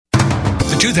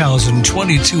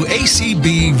2022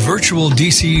 ACB Virtual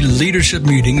DC Leadership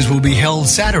Meetings will be held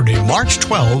Saturday, March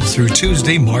 12th through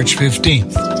Tuesday, March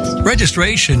 15th.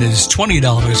 Registration is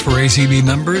 $20 for ACB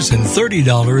members and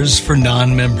 $30 for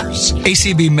non-members.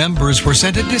 ACB members were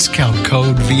sent a discount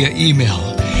code via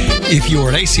email. If you are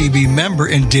an ACB member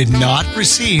and did not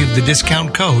receive the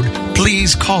discount code,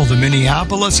 please call the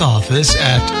Minneapolis office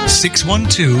at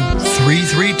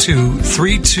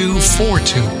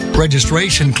 612-332-3242.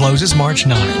 Registration closes March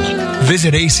 9.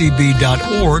 Visit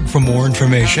acb.org for more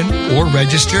information or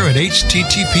register at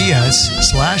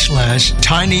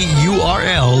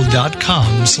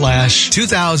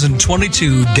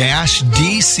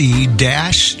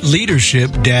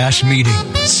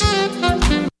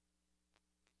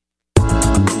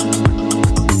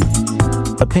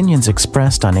Opinions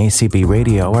expressed on ACB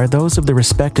Radio are those of the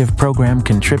respective program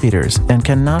contributors and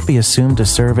cannot be assumed to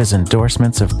serve as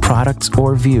endorsements of products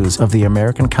or views of the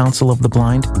American Council of the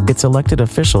Blind, its elected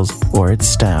officials, or its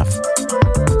staff.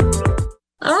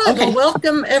 All right, well,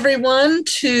 welcome everyone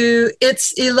to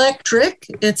It's Electric.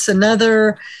 It's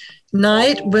another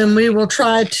night when we will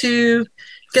try to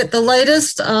get the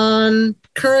latest on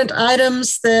current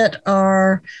items that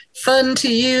are fun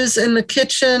to use in the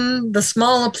kitchen, the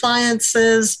small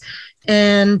appliances.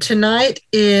 And tonight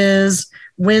is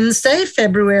Wednesday,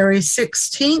 February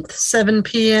 16th, 7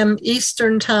 p.m.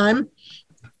 Eastern Time.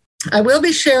 I will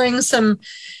be sharing some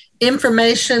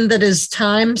information that is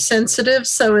time sensitive.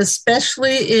 So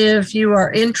especially if you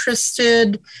are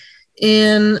interested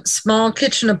in small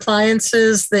kitchen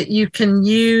appliances that you can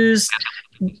use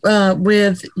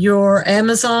with your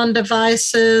Amazon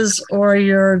devices or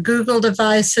your Google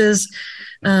devices,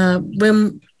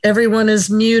 when everyone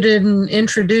is muted and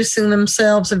introducing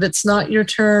themselves, if it's not your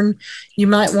turn, you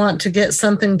might want to get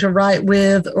something to write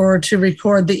with or to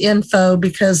record the info,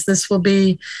 because this will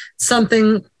be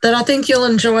something that I think you'll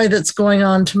enjoy that's going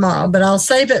on tomorrow. But I'll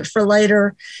save it for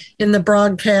later in the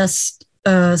broadcast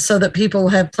so that people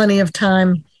have plenty of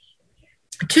time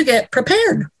to get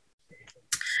prepared.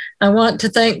 I want to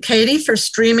thank Katie for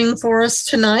streaming for us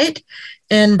tonight,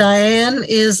 and Diane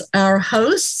is our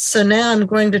host. So now I'm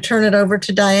going to turn it over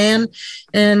to Diane,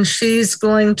 and she's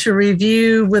going to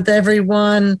review with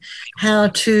everyone how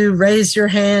to raise your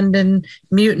hand and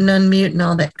mute and unmute and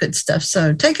all that good stuff.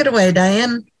 So take it away,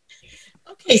 Diane.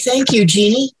 Okay, thank you,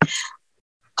 Jeannie.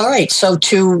 All right, so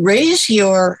to raise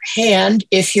your hand,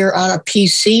 if you're on a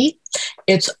PC,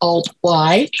 it's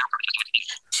Alt-Y.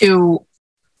 To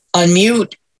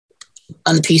unmute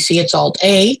on the PC, it's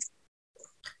Alt-A.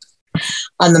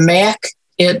 On the Mac,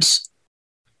 it's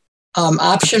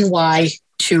Option Y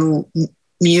to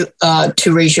mute,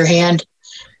 to raise your hand,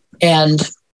 and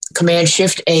Command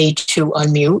Shift A to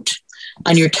unmute.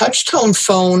 On your touch tone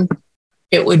phone,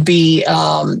 it would be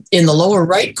in the lower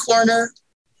right corner.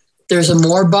 There's a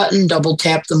More button. Double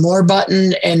tap the More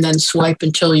button and then swipe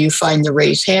until you find the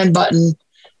Raise Hand button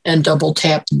and double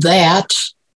tap that.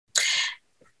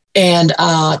 And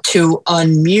to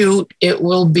unmute, it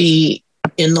will be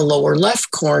in the lower left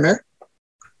corner.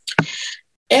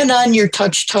 And on your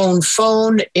touch tone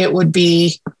phone, it would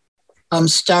be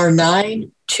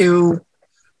 *9 to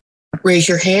raise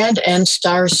your hand and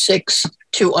 *6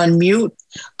 to unmute.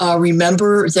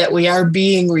 Remember that we are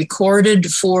being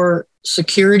recorded for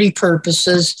security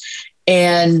purposes.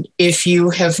 And if you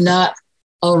have not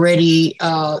already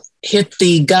hit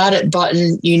the Got It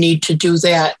button, you need to do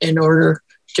that in order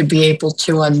to be able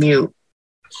to unmute.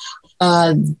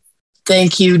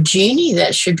 Thank you, Jeannie.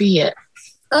 That should be it.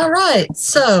 All right.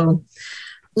 So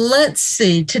let's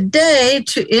see. Today,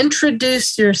 to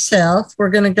introduce yourself,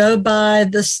 we're going to go by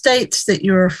the states that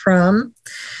you're from.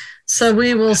 So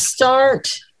we will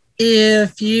start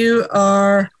if you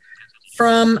are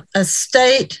from a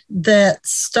state that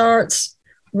starts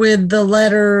with the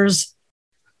letters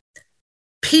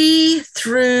P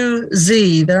through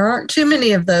Z. There aren't too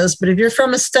many of those, but if you're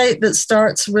from a state that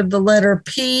starts with the letter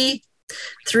P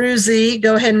through Z,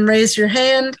 go ahead and raise your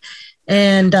hand,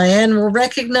 and Diane will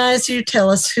recognize you.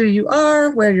 Tell us who you are,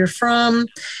 where you're from,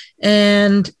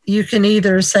 and you can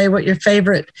either say what your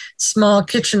favorite small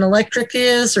kitchen electric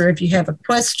is, or if you have a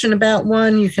question about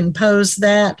one, you can pose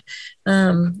that.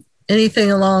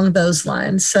 Anything along those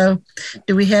lines. So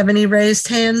do we have any raised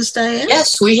hands, Diane?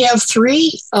 Yes, we have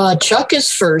 3. Chuck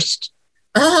is first.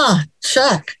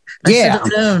 Chuck. I should have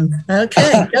known.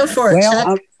 Okay, go for it,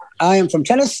 Chuck. I am from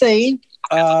Tennessee.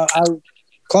 I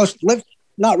live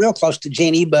not real close to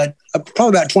Jeannie, but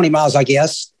probably about 20 miles, I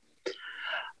guess.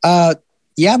 I've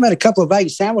made a couple of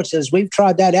egg sandwiches. We've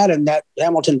tried that out in that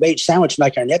Hamilton Beach sandwich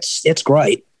maker, and it's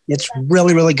great. It's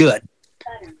really, really good.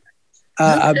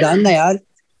 I've done that.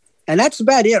 And that's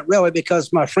about it, really,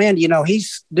 because my friend,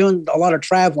 he's doing a lot of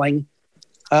traveling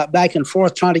back and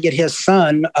forth trying to get his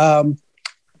son.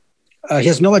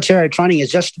 His military training is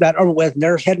just about over with, and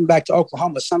they're heading back to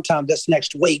Oklahoma sometime this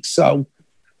next week. So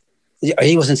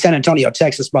he was in San Antonio,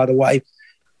 Texas, by the way.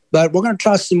 But we're going to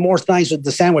try some more things with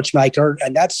the sandwich maker,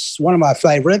 and that's one of my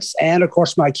favorites. And, of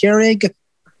course, my Keurig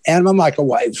and my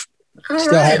microwave.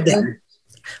 Still have them.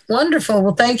 Wonderful.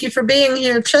 Well, thank you for being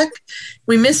here, Chuck.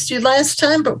 We missed you last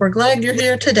time, but we're glad you're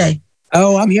here today.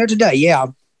 Oh, I'm here today. Yeah.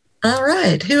 All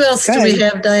right. Who else do we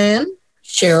have, Diane?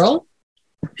 Cheryl.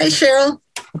 Hey, Cheryl.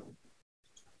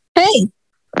 Hey.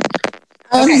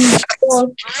 Okay.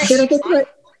 Did I get the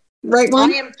right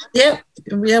one? Yeah,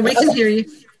 we can hear you.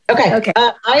 Okay.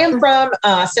 I am from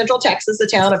Central Texas, the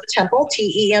town of Temple,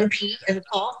 T-E-M-P, and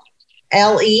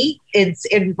L-E. It's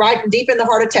right deep in the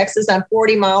heart of Texas. I'm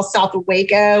 40 miles south of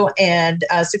Waco and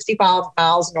 65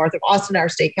 miles north of Austin, our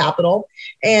state capital.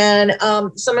 And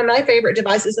some of my favorite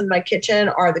devices in my kitchen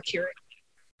are the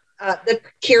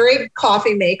Keurig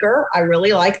coffee maker. I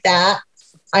really like that.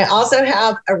 I also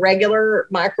have a regular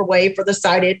microwave for the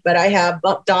sighted, but I have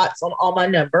bump dots on all my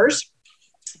numbers.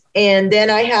 And then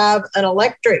I have an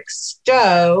electric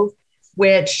stove,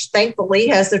 which thankfully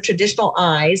has the traditional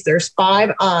eyes. There's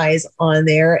 5 eyes on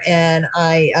there, and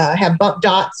I have bump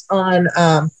dots on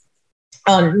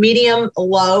medium,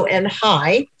 low, and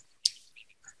high.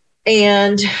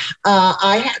 And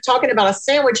talking about a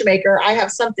sandwich maker, I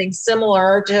have something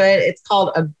similar to it. It's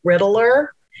called a griddler,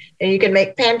 and you can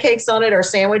make pancakes on it or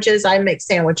sandwiches. I make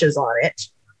sandwiches on it.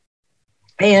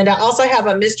 And I also have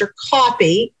a Mr.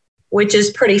 Coffee, which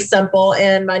is pretty simple.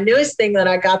 And my newest thing that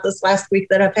I got this last week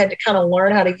that I've had to kind of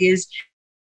learn how to use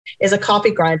is a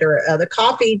coffee grinder. The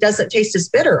coffee doesn't taste as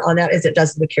bitter on that as it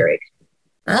does in the Keurig.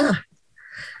 Ah,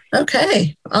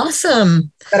 okay.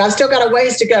 Awesome. But I've still got a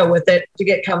ways to go with it to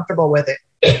get comfortable with it.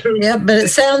 Yeah, but it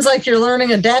sounds like you're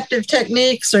learning adaptive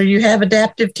techniques, or you have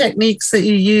adaptive techniques that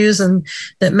you use and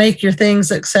that make your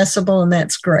things accessible, and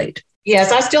that's great.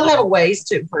 Yes, I still have a ways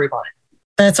to improve on it.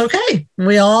 That's okay.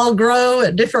 We all grow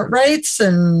at different rates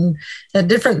and at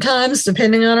different times,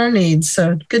 depending on our needs.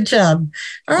 So good job.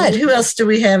 All right. Who else do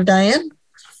we have, Diane?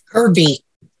 Herbie.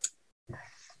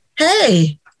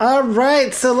 Hey. All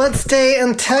right. So let's stay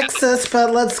in Texas,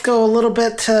 but let's go a little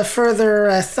bit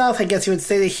further south, I guess you would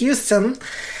say, to Houston.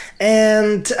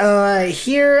 And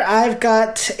here I've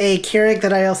got a Keurig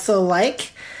that I also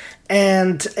like,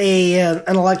 and an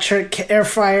electric air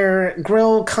fryer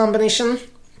grill combination.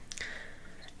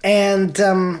 And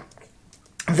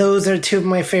those are 2 of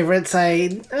my favorites.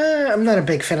 I'm not a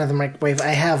big fan of the microwave.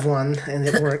 I have one, and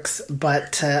it works.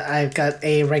 But I've got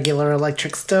a regular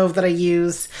electric stove that I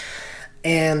use,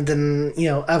 and an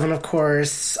oven, of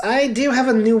course. I do have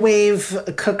a New Wave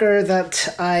cooker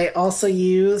that I also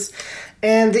use.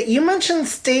 And you mentioned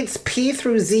states P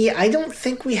through Z. I don't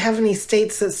think we have any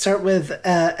states that start with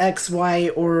X, Y,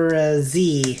 or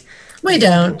Z. We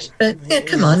don't, but yeah,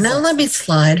 come on now, let me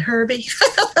slide, Herbie.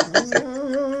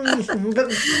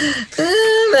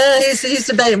 He's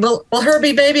debating. Well,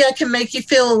 Herbie, maybe I can make you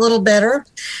feel a little better.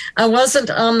 I wasn't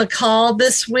on the call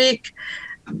this week,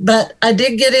 but I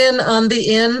did get in on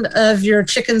the end of your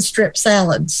chicken strip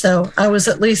salad, so I was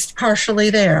at least partially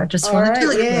there. I just want to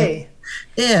tell you. Yay.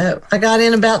 Yeah, I got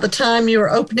in about the time you were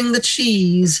opening the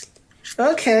cheese.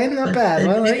 Okay, not bad.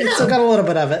 Well, you still got a little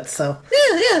bit of it, so.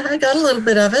 Yeah, I got a little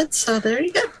bit of it, so there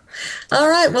you go. All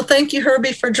right, well, thank you,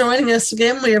 Herbie, for joining us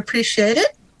again. We appreciate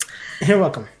it. You're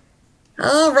welcome.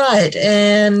 All right,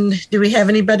 and do we have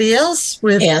anybody else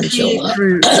with Angela? P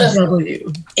through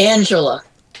W? Angela.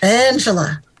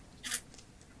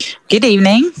 Good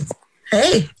evening.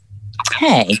 Hey.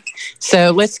 Hey.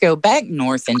 So let's go back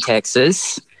north in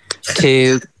Texas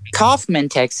to Kaufman,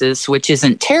 Texas, which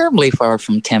isn't terribly far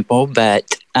from Temple,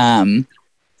 but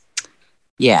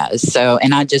so,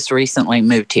 and I just recently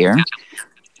moved here.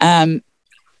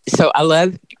 So I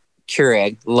love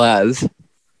Keurig,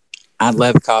 I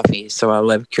love coffee, so I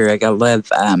love Keurig. I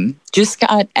love, just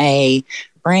got a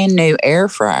brand new air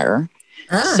fryer.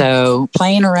 So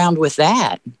playing around with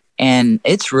that, and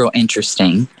it's real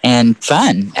interesting and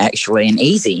fun, actually, and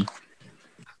easy.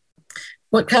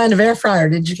 What kind of air fryer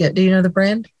did you get? Do you know the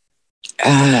brand?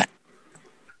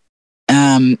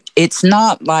 It's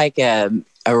not like a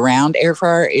round air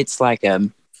fryer. It's like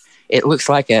it looks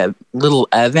like a little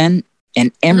oven,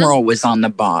 and Emerald was on the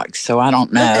box, so I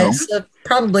don't know. Okay, so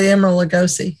probably Emerald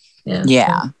Lagasse.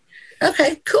 Yeah.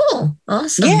 Okay, cool.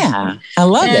 Awesome. Yeah, I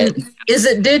love it. Is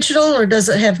it digital or does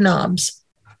it have knobs?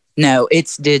 No,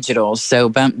 it's digital, so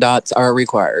bump dots are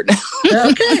required.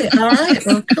 Okay, all right.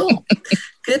 Well, cool.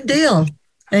 Good deal.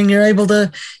 and you're able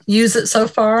to use it so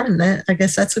far. And I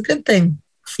guess that's a good thing.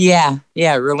 Yeah,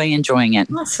 really enjoying it.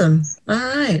 Awesome. All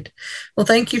right. Well,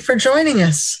 thank you for joining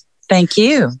us. Thank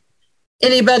you.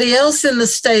 Anybody else in the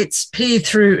states P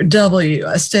through W?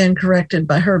 I stand corrected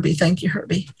by Herbie. Thank you,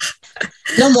 Herbie.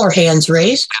 No more hands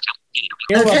raised.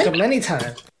 You're welcome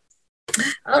anytime.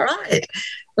 All right.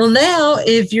 Well, now,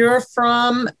 if you're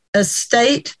from a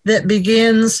state that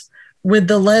begins with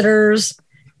the letters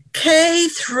K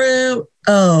through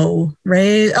O,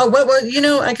 right? Oh, well,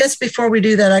 I guess before we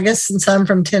do that, I guess since I'm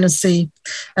from Tennessee,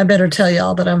 I better tell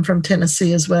y'all that I'm from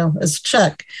Tennessee as well as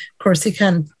Chuck. Of course, he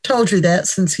kind of told you that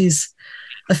since he's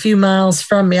a few miles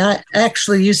from me. I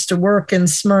actually used to work in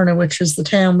Smyrna, which is the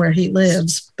town where he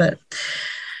lives, but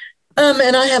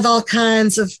and I have all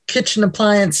kinds of kitchen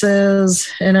appliances,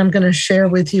 and I'm going to share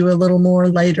with you a little more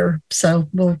later. So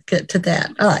we'll get to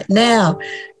that. All right. Now,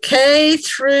 K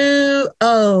through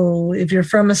O. If you're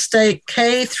from a state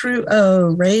K through O,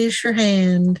 raise your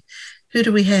hand. Who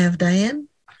do we have, Diane?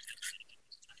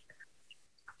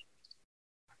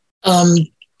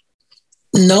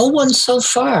 No one so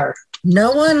far.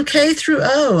 No one K through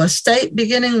O. A state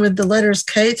beginning with the letters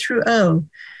K through O.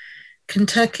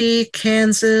 Kentucky,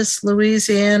 Kansas,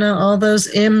 Louisiana, all those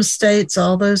M states,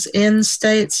 all those N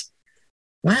states.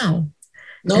 Wow.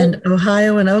 Nope. And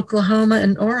Ohio and Oklahoma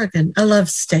and Oregon. I love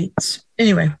states.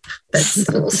 Anyway, that's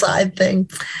a little side thing.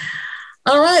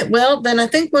 All right. Well, then I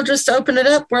think we'll just open it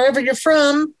up wherever you're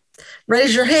from.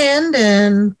 Raise your hand,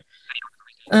 and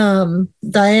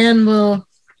Diane will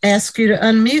ask you to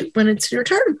unmute when it's your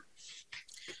turn.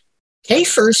 Okay,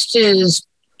 first is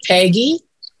Peggy.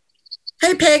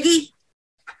 Hey, Peggy.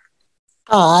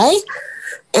 Hi.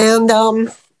 And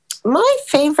my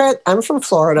favorite, I'm from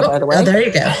Florida, by the way. Oh, there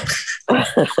you go.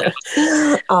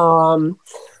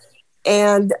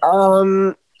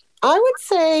 I would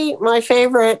say my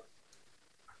favorite,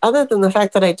 other than the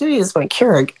fact that I do use my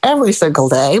Keurig every single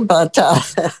day, but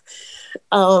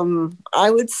I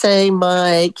would say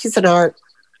my Cuisinart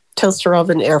toaster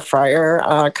oven air fryer,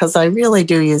 because I really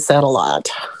do use that a lot.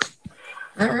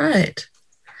 All right.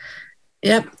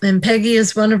 Yep. And Peggy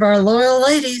is one of our loyal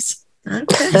ladies.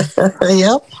 Okay.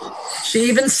 Yep. She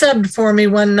even subbed for me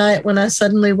one night when I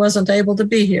suddenly wasn't able to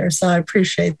be here. So I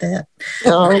appreciate that.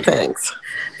 Oh, thanks.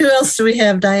 Who else do we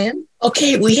have, Diane?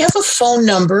 Okay. We have a phone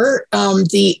number.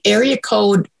 The area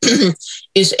code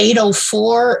is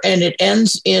 804 and it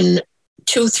ends in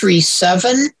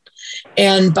 237.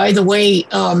 And by the way,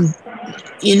 when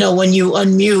you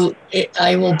unmute,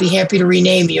 I will be happy to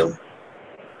rename you.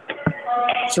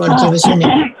 Do you want to give us your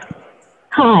name?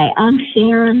 Hi, I'm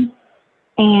Sharon,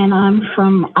 and I'm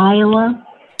from Iowa,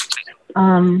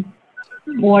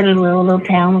 Waterloo, a little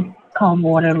town called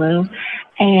Waterloo,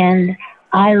 and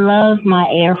I love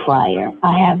my air fryer.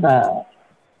 I have a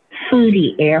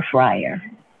Foodie air fryer,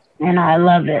 and I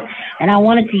love it. And I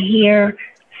wanted to hear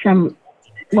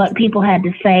what people had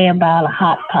to say about a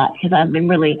hot pot, because I've been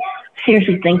really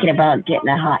seriously thinking about getting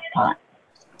a hot pot.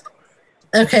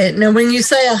 Okay, now when you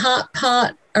say a hot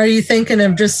pot, are you thinking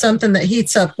of just something that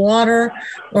heats up water,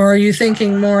 or are you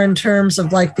thinking more in terms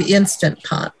of like the Instant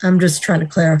Pot? I'm just trying to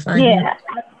clarify. Yeah. Here.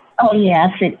 Oh, yeah,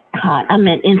 I said hot. I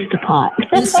meant Instant Pot.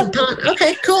 Instant Pot.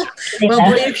 Okay, cool. Yeah.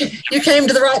 Well, boy, you came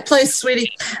to the right place,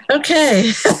 sweetie.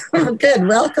 Okay, good.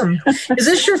 Welcome. Is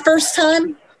this your first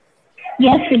time?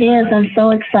 Yes, it is. I'm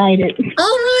so excited.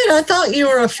 All right. I thought you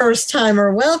were a first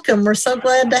timer. Welcome. We're so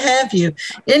glad to have you.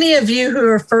 Any of you who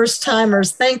are first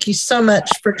timers, thank you so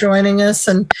much for joining us.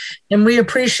 And we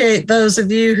appreciate those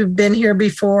of you who've been here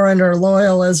before and are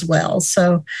loyal as well.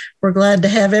 So we're glad to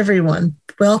have everyone.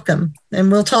 Welcome.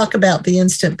 And we'll talk about the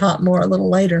Instant Pot more a little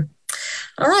later.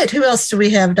 All right. Who else do we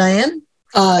have, Diane?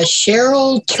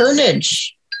 Cheryl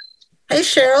Turnage. Hey,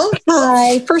 Cheryl.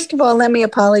 Hi. First of all, let me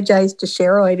apologize to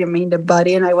Cheryl. I didn't mean to butt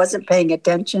in. I wasn't paying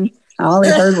attention. All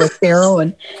I heard was Cheryl,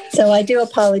 and so I do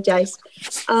apologize.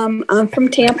 I'm from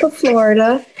Tampa,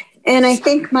 Florida, and I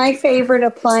think my favorite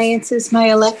appliance is my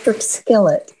electric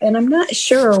skillet. And I'm not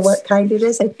sure what kind it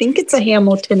is. I think it's a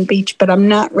Hamilton Beach, but I'm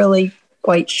not really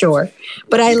quite sure.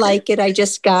 But I like it. I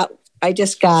just got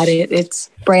it. It's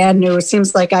brand new. It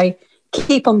seems like I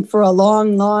keep them for a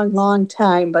long, long, long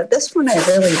time, but this one I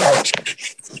really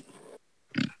like.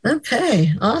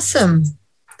 Okay, awesome.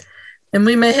 And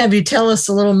we may have you tell us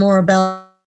a little more about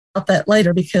that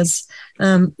later, because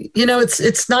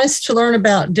it's nice to learn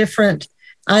about different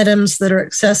items that are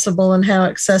accessible and how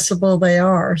accessible they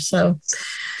are. So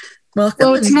welcome.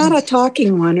 Well, it's not a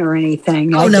talking one or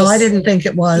anything. I didn't think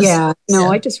it was. Yeah, no,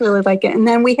 I just really like it. And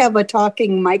then we have a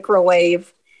talking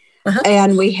microwave,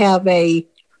 and we have a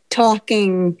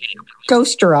talking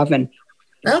toaster oven.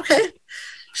 Okay.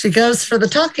 She goes for the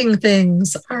talking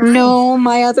things. Right. No,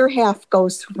 my other half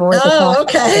goes for the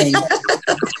talking things.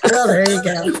 Well, there you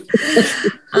go.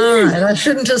 All right. I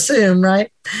shouldn't assume, right?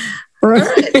 Right. All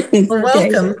right. Well,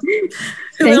 welcome.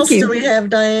 Who else do we have,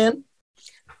 Diane?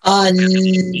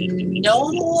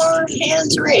 No more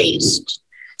hands raised.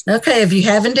 Okay. If you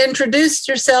haven't introduced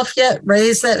yourself yet,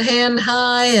 raise that hand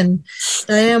high and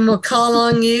Diane will call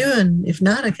on you. And if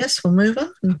not, I guess we'll move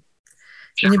on.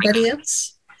 Anybody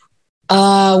else?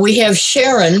 We have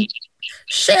Sharon.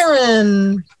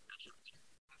 Sharon.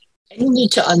 You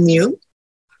need to unmute.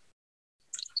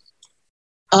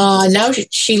 Now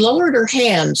she lowered her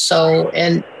hand.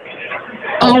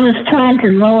 I was trying to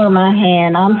lower my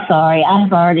hand. I'm sorry.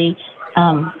 I've already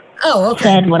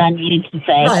said what I needed to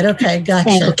say. Right. Okay.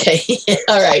 Gotcha. Okay.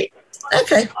 All right.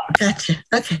 Okay. Gotcha.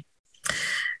 Okay.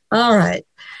 All right.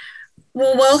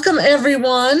 Well, welcome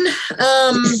everyone.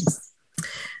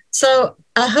 So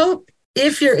I hope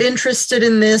if you're interested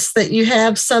in this, that you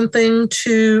have something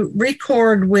to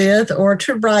record with or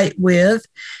to write with,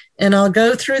 and I'll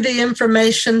go through the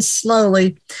information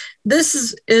slowly. This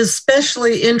is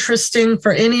especially interesting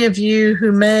for any of you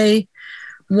who may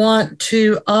want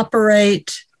to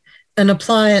operate an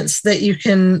appliance that you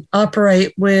can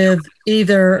operate with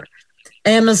either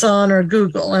Amazon or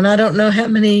Google. And I don't know how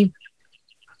many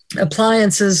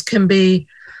appliances can be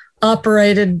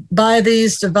operated by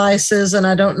these devices, and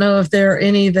I don't know if there are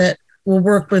any that will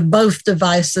work with both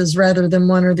devices rather than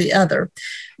one or the other.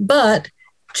 But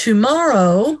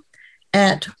tomorrow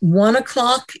at 1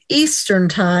 o'clock Eastern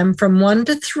time, from 1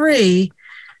 to 3,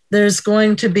 there's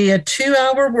going to be a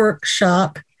 2-hour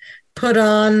workshop put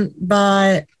on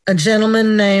by a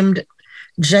gentleman named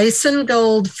Jason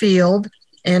Goldfield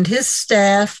and his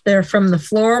staff. They're from the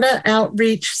Florida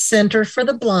Outreach Center for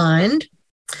the Blind.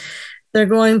 They're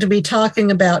going to be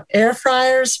talking about air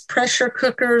fryers, pressure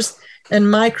cookers, and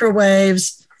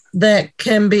microwaves that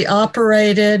can be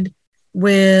operated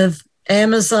with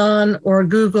Amazon or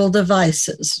Google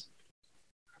devices.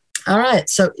 All right,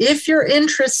 so if you're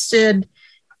interested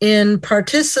in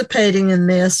participating in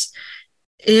this,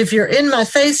 if you're in my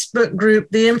Facebook group,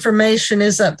 the information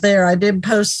is up there. I did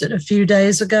post it a few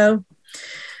days ago,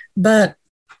 but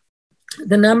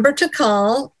the number to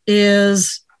call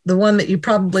is the one that you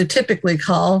probably typically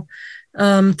call,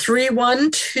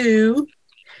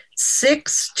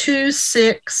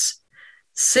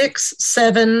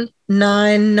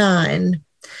 312-626-6799.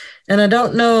 And I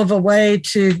don't know of a way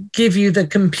to give you the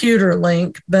computer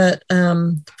link, but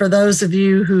for those of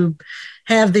you who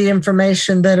have the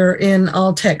information that are in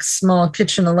Alltech Small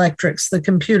Kitchen Electrics, the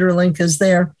computer link is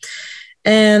there.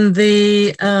 And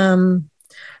the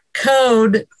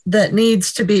code that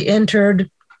needs to be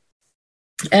entered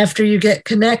after you get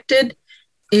connected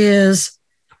is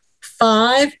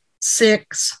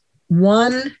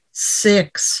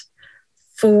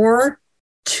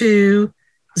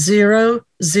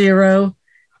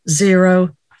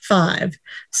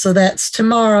So that's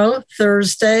tomorrow,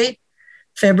 Thursday,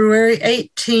 February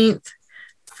 18th,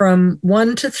 from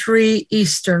 1 to 3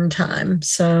 Eastern time.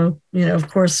 So, of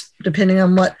course, depending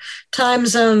on what time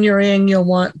zone you're in, you'll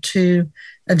want to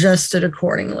adjust it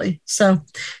accordingly. So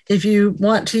if you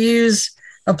want to use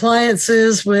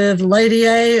appliances with Lady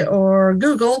A or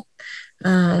Google,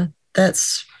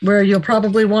 that's where you'll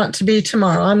probably want to be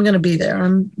tomorrow. I'm going to be there.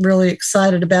 I'm really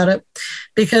excited about it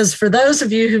because for those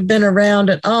of you who've been around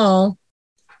at all,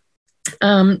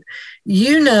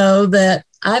 you know that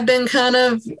I've been kind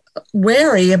of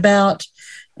wary about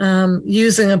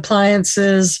using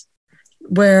appliances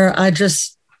where I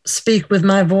just speak with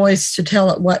my voice to tell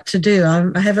it what to do.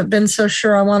 I haven't been so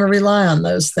sure I want to rely on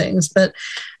those things, but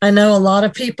I know a lot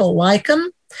of people like them.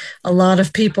 A lot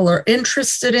of people are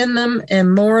interested in them,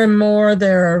 and more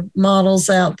there are models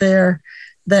out there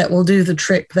that will do the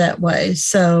trick that way.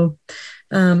 So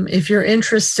if you're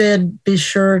interested, be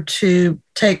sure to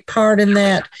take part in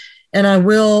that, and I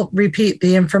will repeat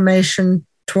the information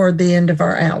toward the end of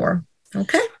our hour.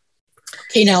 Okay?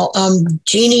 Okay, now,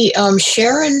 Jeannie,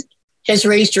 Sharon has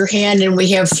raised her hand, and we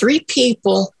have 3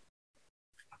 people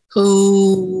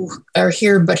who are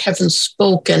here but haven't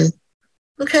spoken.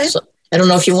 Okay. So I don't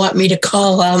know if you want me to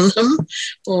call on them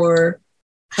or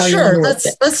how you want to work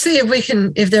it. Let's see if we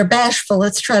can, if they're bashful,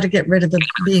 let's try to get rid of the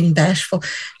being bashful.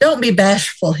 Don't be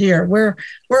bashful here. We're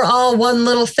all one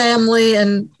little family,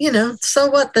 and so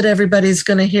what that everybody's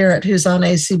going to hear it who's on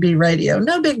ACB radio.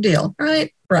 No big deal,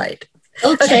 right? Right.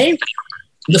 Okay.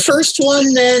 The first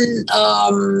one then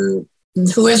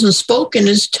who hasn't spoken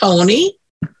is Tony.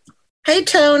 Hey,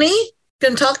 Tony,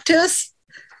 can you talk to us?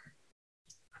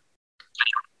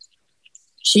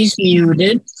 She's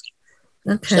muted.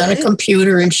 Okay. She's on a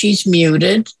computer and she's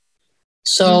muted.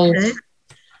 So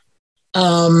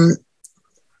I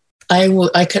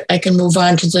can move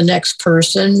on to the next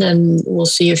person, and we'll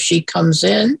see if she comes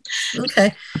in.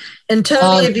 Okay. And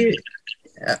Tony, if you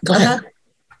go ahead.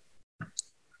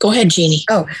 Go ahead, Jeannie.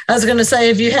 Oh, I was going to say,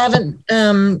 if you haven't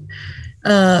entered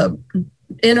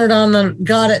on the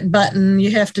got it button,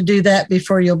 you have to do that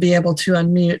before you'll be able to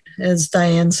unmute, as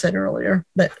Diane said earlier.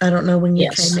 But I don't know when you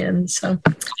came in. So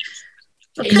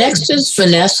okay. Next is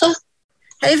Vanessa.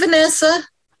 Hey, Vanessa.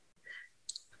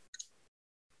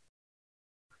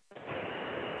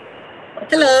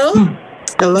 Hello.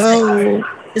 Hello.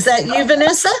 Is that you,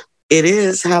 Vanessa? It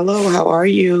is. Hello. How are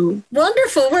you?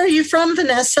 Wonderful. Where are you from,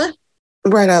 Vanessa?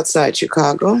 Right outside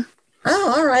Chicago.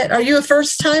 Oh, all right. Are you a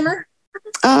first timer?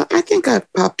 I think I've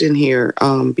popped in here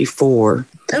before.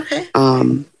 Okay.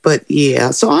 But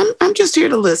yeah, so I'm just here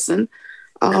to listen.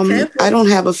 Okay. I don't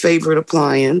have a favorite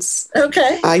appliance.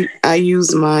 Okay. I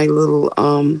use my little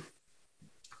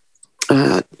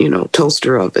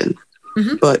toaster oven.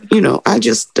 Mm-hmm. But I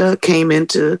just came in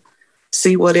to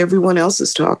see what everyone else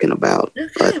is talking about.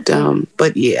 Okay.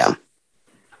 But yeah.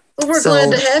 Well, we're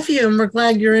glad to have you, and we're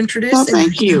glad you're introducing. Well,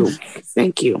 thank you.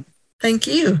 Thank you. Thank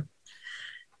you.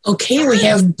 Okay, we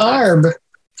have Barb.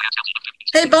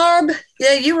 Hey, Barb.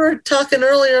 Yeah, you were talking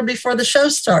earlier before the show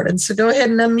started, so go ahead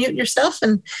and unmute yourself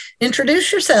and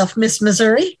introduce yourself, Miss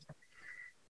Missouri.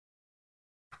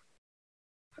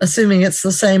 Assuming it's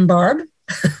the same Barb.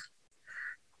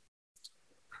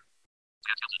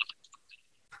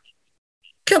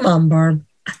 Come on, Barb.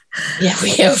 Yeah,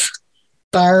 we have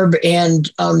Barb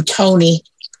and Tony.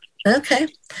 Okay.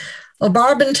 Well,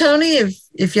 Barb and Tony,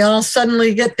 if y'all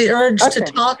suddenly get the urge to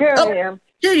talk. Here I am.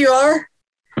 Here you are.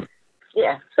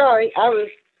 Yeah, sorry. I was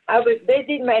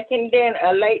busy making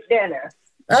a late dinner.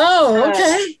 Oh,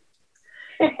 okay.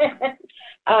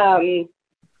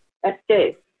 Let's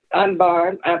see. I'm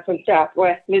Barb. I'm from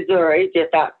Southwest Missouri,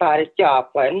 just outside of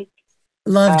Joplin.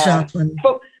 Love Joplin.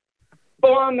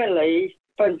 Formerly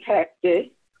from Texas.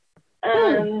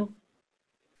 I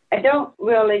don't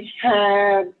really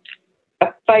have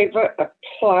a favorite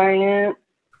appliance.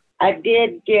 I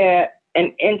did get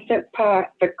an Instant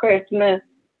Pot for Christmas,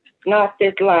 not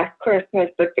this last Christmas,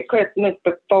 but the Christmas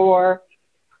before,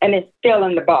 and it's still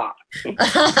in the box. You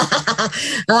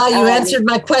answered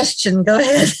my question. Go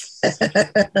ahead.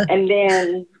 And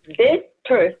then this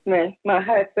Christmas, my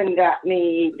husband got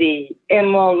me the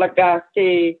Emerald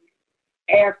Lagasse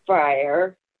air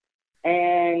fryer,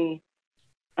 and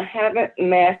I haven't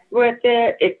messed with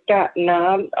it. It's got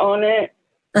knobs on it,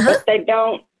 but they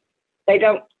don't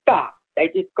stop. They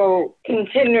just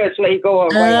continuously go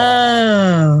away.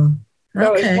 Oh, okay.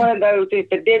 So it's one of those, it's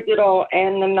the digital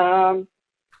and the knob.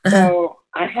 So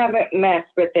I haven't messed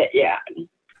with it yet.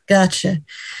 Gotcha.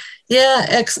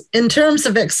 Yeah, in terms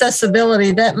of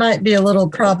accessibility, that might be a little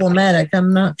problematic.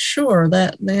 I'm not sure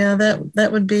that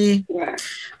would be,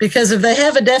 because if they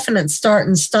have a definite start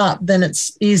and stop, then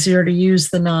it's easier to use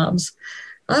the knobs.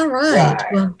 All right.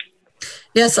 Well,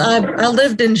 yes, I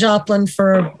lived in Joplin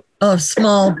for a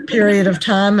small period of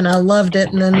time, and I loved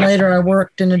it. And then later I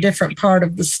worked in a different part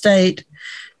of the state.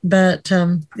 But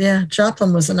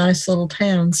Joplin was a nice little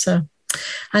town. So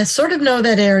I sort of know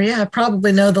that area. I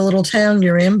probably know the little town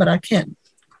you're in, but I can't,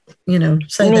 say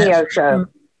that. Neosho.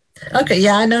 Okay,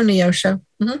 yeah, I know Neosho.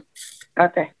 Mm-hmm.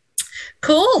 Okay.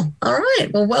 Cool. All right.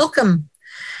 Well, welcome.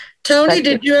 Tony,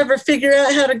 did you ever figure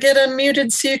out how to get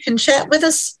unmuted so you can chat with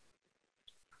us?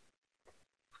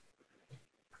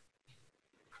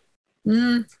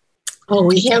 Oh,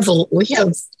 we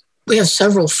have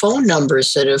several phone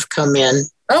numbers that have come in.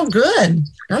 Oh, good.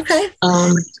 Okay.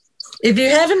 If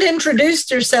you haven't introduced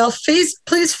yourself,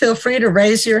 please feel free to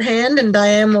raise your hand, and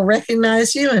Diane will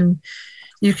recognize you, and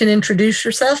you can introduce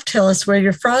yourself, tell us where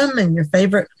you're from and your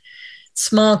favorite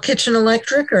small kitchen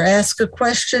electric, or ask a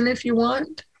question if you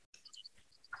want.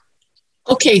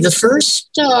 Okay, the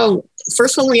first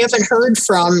one we haven't heard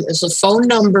from is a phone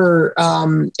number,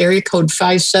 area code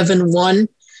 571,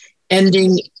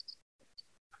 ending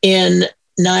in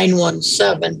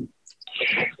 917.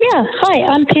 Yeah, hi,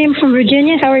 I'm Pam from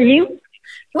Virginia. How are you?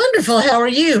 Wonderful. How are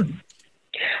you?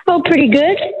 Oh, pretty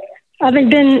good. I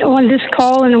haven't been on this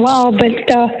call in a while,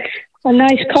 but a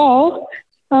nice call.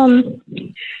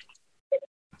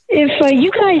 If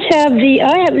you guys have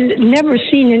I have never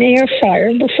seen an air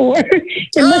fryer before.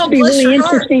 It must be really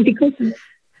interesting to cook with.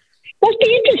 Must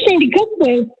be interesting to cook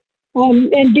with.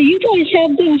 And do you guys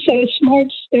have those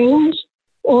smart stoves?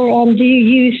 Or do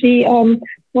you use the,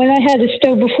 when I had a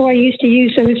stove before, I used to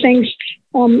use those things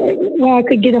where I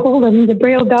could get a hold of them, the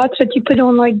braille dots that you put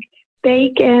on like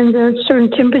bake and a certain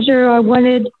temperature I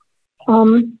wanted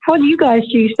How do you guys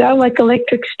use that? I like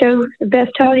electric stove the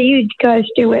best. How do you guys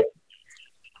do it?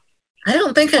 I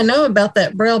don't think I know about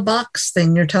that Braille box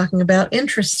thing you're talking about.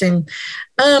 Interesting.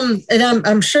 And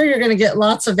I'm sure you're going to get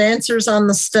lots of answers on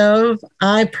the stove.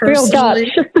 I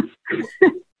personally...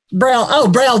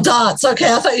 Braille dots.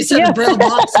 Okay, I thought you said a Braille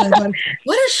box. I'm going,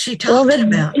 what is she talking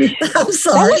about? I'm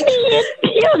sorry.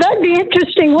 That'd be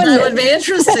interesting, wouldn't it? That would be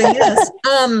interesting, yes.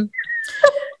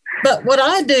 But what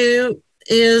I do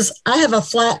is I have a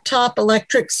flat top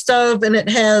electric stove, and it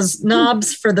has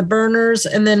knobs for the burners,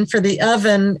 and then for the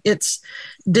oven, it's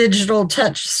digital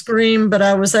touch screen, but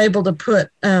I was able to put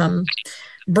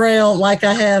Braille, like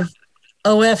I have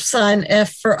OF sign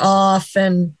F for off,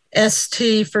 and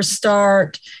ST for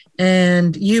start,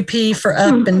 and UP for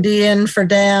up, and DN for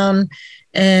down,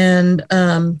 and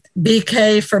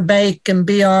BK for bake, and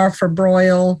BR for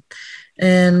broil.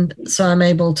 And so I'm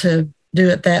able to do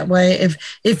it that way.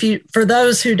 If you, for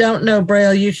those who don't know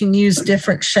Braille, you can use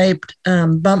different shaped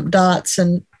bump dots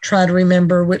and try to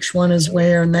remember which one is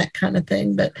where and that kind of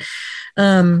thing. But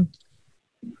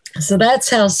so that's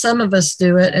how some of us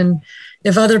do it. And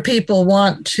if other people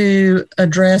want to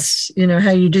address,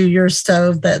 how you do your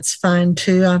stove, that's fine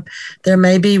too. There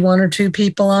may be one or two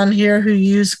people on here who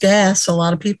use gas. A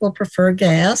lot of people prefer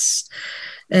gas.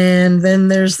 And then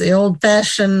there's the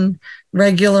old-fashioned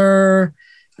regular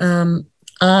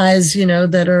eyes,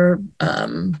 that are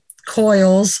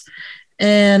coils.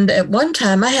 And at one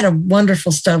time, I had a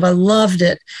wonderful stove. I loved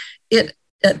it.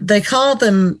 They call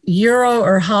them Euro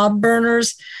or Hob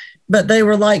burners, but they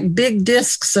were like big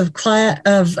discs of cast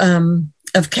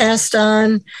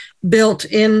iron built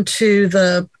into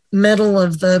the metal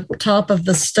of the top of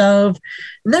the stove.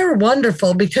 And they were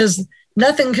wonderful because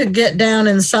nothing could get down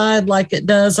inside like it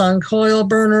does on coil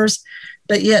burners,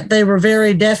 but yet they were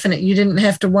very definite. You didn't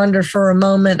have to wonder for a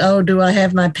moment, oh, do I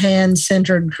have my pan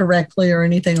centered correctly or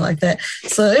anything like that.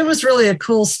 So it was really a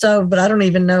cool stove, but I don't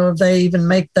even know if they even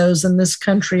make those in this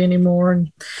country anymore.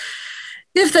 And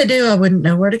if they do, I wouldn't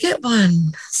know where to get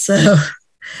one. So,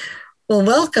 well,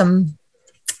 welcome.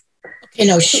 Okay,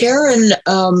 now Sharon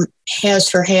has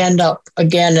her hand up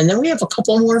again, and then we have a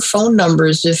couple more phone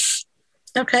numbers.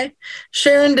 Okay.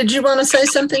 Sharon, did you want to say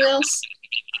something else?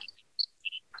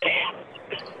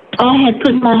 I had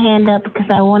put my hand up because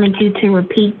I wanted you to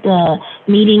repeat the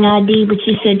meeting ID, but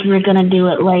you said you were going to do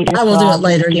it later. I will do it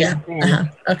later, yeah.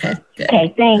 Okay, good.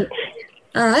 Okay, thanks.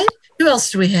 All right. Who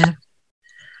else do we have?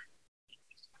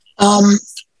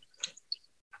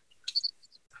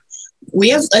 We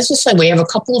have, as I said, we have a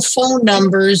couple of phone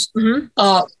numbers. Mm-hmm.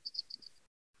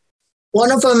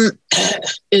 One of them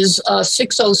is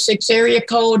 606 area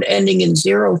code ending in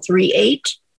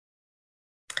 038.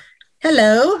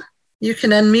 Hello. You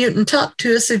can unmute and talk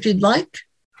to us if you'd like.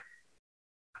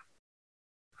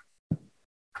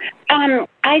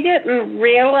 I didn't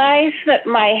realize that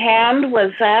my hand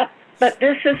was up, but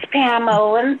this is Pam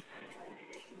Owen.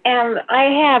 And I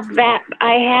have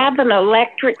an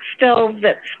electric stove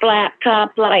that's flat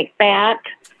top like that.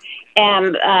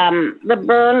 And the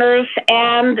burners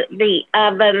and the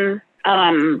oven,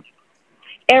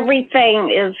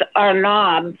 everything are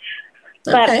knobs.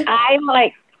 Okay. But I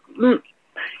like,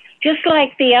 just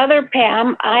like the other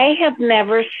Pam, I have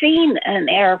never seen an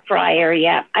air fryer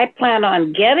yet. I plan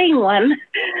on getting one,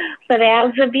 but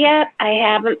as of yet, I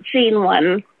haven't seen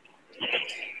one.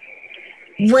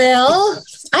 Well,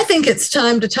 I think it's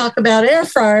time to talk about air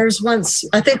fryers once.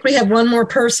 I think we have one more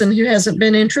person who hasn't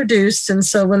been introduced. And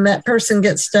so when that person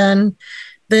gets done,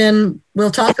 then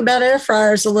we'll talk about air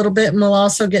fryers a little bit, and we'll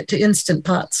also get to Instant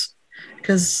Pots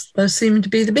because those seem to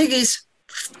be the biggies.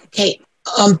 Okay.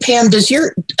 Pam,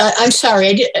 I'm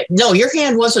sorry. No, your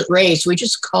hand wasn't raised. We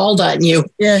just called on you.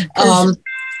 Yeah.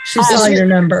 She saw your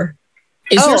number.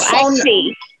 I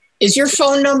see. Is your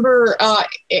phone number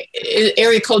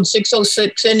area code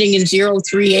 606 ending in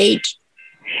 038?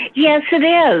 Yes, it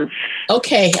is.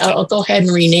 Okay, I'll go ahead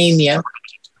and rename you.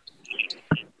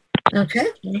 Okay.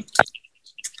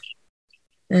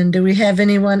 And do we have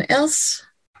anyone else?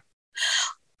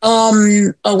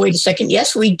 Oh, wait a second.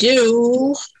 Yes, we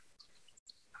do.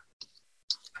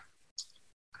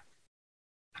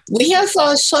 We have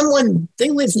someone, they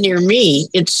live near me.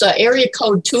 It's area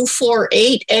code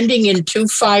 248 ending in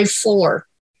 254.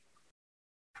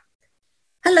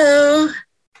 Hello.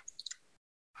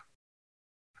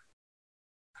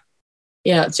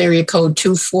 Yeah, it's area code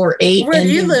 248. Where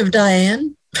do you live,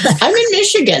 Diane? I'm in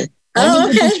Michigan. I'm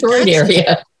in the Detroit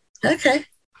area. Okay.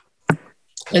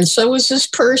 And so is this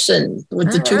person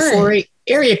with the 248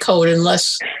 area code,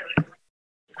 unless...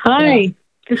 Hi.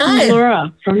 This is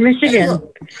Laura from Michigan.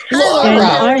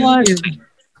 Laura.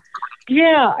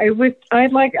 Yeah,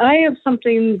 I have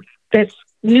something that's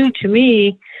new to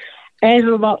me as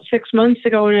of about 6 months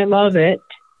ago, and I love it.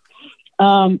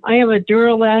 I have a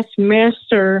Duralast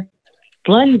Master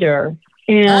blender,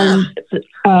 and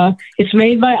it's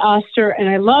made by Oster, and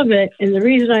I love it. And the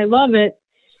reason I love it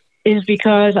is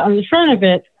because on the front of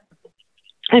it,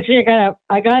 actually,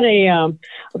 I got a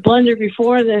blender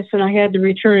before this, and I had to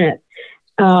return it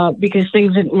because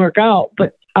things didn't work out.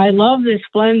 But I love this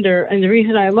blender, and the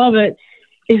reason I love it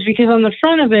is because on the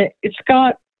front of it, it's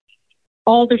got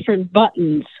all different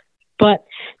buttons, but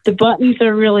the buttons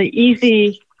are really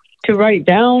easy to write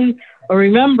down or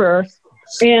remember,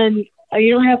 and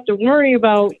you don't have to worry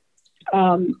about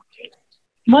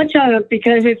much on it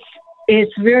because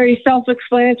it's very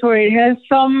self-explanatory. It has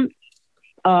some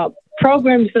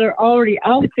programs that are already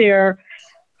out there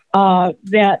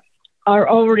that are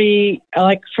already,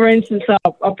 like, for instance,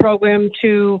 a program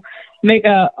to make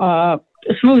a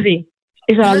smoothie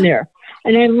is on there.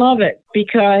 And I love it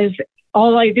because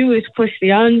all I do is push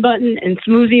the on button and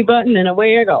smoothie button, and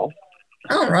away I go.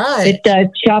 All right.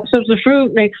 It chops up the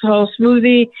fruit, makes a whole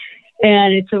smoothie,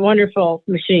 and it's a wonderful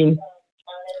machine.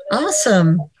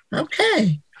 Awesome.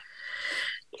 Okay.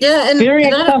 Yeah, and very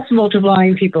accessible to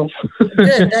blind people.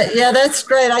 Good. That's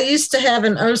great. I used to have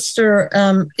an Oster.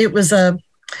 It was a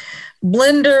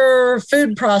blender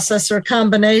food processor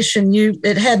combination.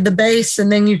 It had the base,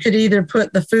 and then you could either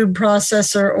put the food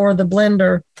processor or the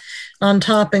blender on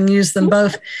top and use them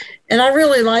both. And I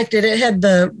really liked it. It had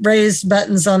the raised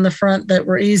buttons on the front that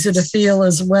were easy to feel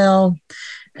as well.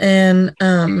 And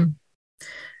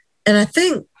I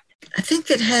think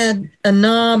it had a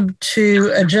knob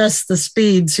to adjust the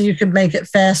speed so you could make it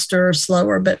faster or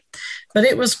slower, but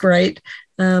it was great.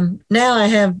 Now I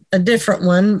have a different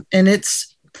one, and it's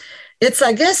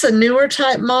I guess a newer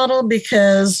type model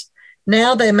because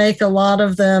now they make a lot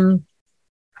of them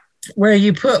where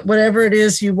you put whatever it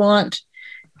is you want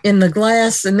in the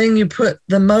glass, and then you put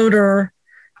the motor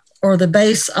or the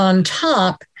base on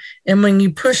top. And when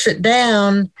you push it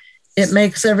down, it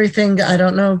makes everything, I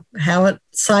don't know how it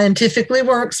scientifically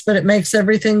works, but it makes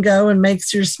everything go and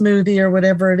makes your smoothie or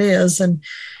whatever it is. And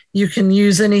you can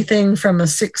use anything from a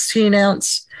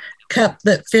 16-ounce cup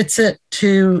that fits it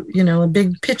to, a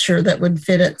big pitcher that would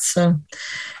fit it. So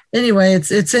anyway,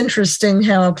 it's interesting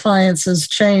how appliances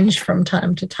change from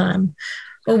time to time.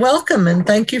 Well, welcome, and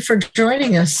thank you for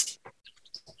joining us.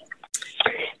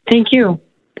 Thank you.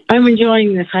 I'm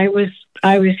enjoying this. I was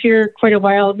here quite a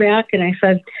while back, and I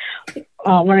said,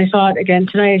 when I saw it again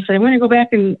tonight, I said, I'm going to go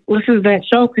back and listen to that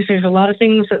show because there's a lot of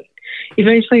things that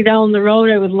eventually down the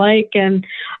road I would like, and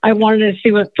I wanted to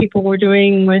see what people were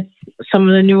doing with some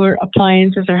of the newer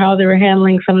appliances or how they were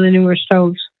handling some of the newer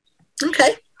stoves.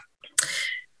 Okay.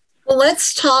 Well,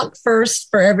 let's talk first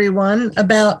for everyone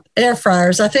about air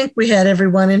fryers. I think we had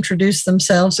everyone introduce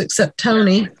themselves except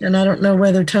Tony, and I don't know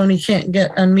whether Tony can't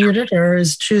get unmuted or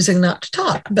is choosing not to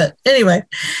talk. But anyway,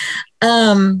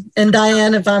 and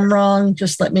Diane, if I'm wrong,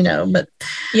 just let me know. But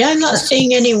yeah, I'm not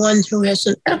seeing anyone who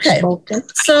hasn't spoken.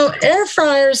 So air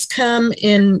fryers come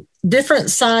in different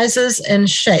sizes and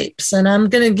shapes, and I'm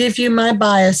going to give you my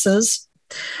biases.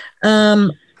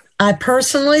 I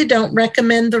personally don't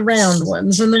recommend the round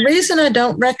ones. And the reason I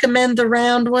don't recommend the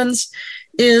round ones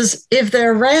is if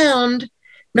they're round,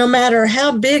 no matter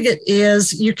how big it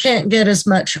is, you can't get as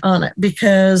much on it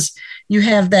because you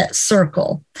have that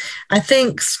circle. I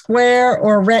think square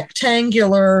or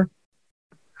rectangular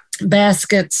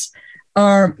baskets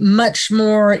are much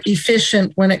more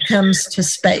efficient when it comes to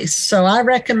space. So I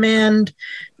recommend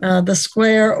the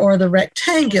square or the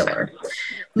rectangular.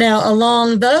 Now,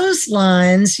 along those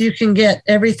lines, you can get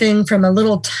everything from a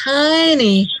little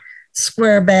tiny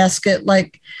square basket,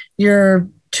 like your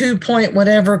 2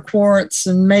 whatever quarts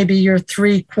and maybe your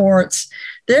 3 quarts.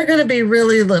 They're going to be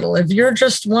really little. If you're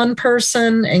just one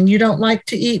person and you don't like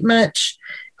to eat much,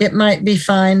 it might be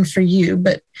fine for you.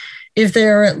 But if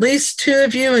there are at least 2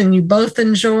 of you and you both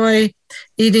enjoy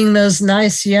eating those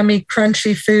nice, yummy,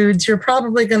 crunchy foods, you're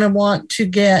probably going to want to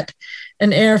get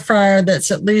an air fryer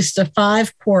that's at least a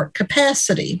 5-quart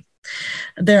capacity.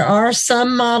 There are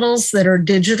some models that are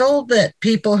digital that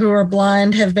people who are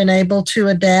blind have been able to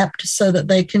adapt so that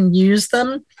they can use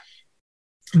them.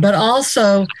 But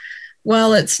also,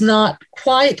 while it's not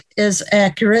quite as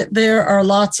accurate, there are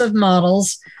lots of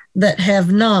models that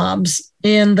have knobs.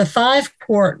 In the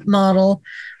 5-quart model,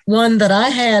 one that I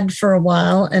had for a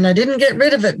while, and I didn't get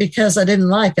rid of it because I didn't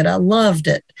like it. I loved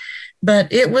it.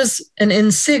 But it was an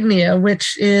Insignia,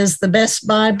 which is the Best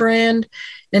Buy brand.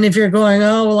 And if you're going,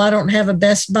 oh, well, I don't have a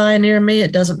Best Buy near me,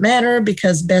 it doesn't matter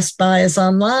because Best Buy is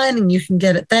online and you can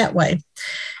get it that way.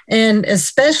 And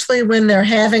especially when they're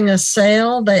having a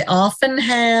sale, they often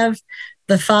have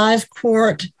the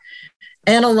 5-quart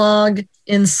analog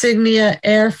Insignia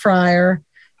air fryer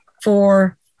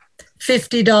for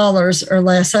 $50 or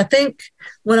less. I think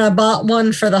when I bought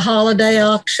one for the holiday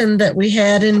auction that we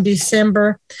had in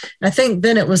December, I think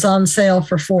then it was on sale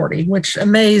for $40, which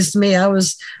amazed me. I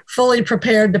was fully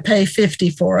prepared to pay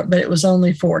 $50 for it, but it was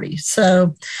only $40.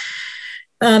 So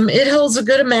it holds a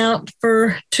good amount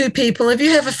for 2 people. If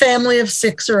you have a family of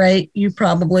 6 or 8, you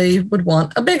probably would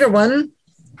want a bigger one,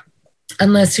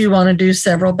 unless you want to do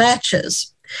several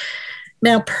batches.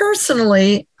 Now,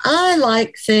 personally, I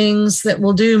like things that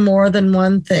will do more than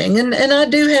one thing. And I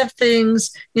do have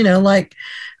things, like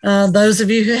those of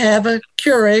you who have a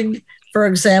Keurig, for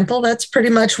example, that's pretty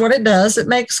much what it does. It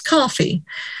makes coffee.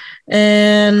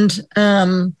 And,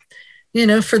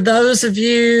 for those of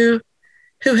you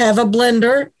who have a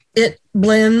blender, it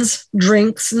blends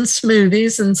drinks and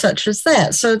smoothies and such as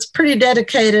that. So it's pretty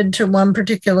dedicated to one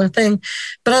particular thing.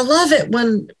 But I love it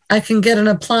when I can get an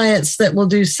appliance that will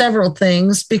do several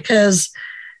things, because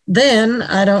then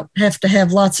I don't have to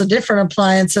have lots of different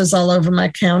appliances all over my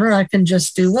counter. I can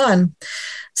just do one.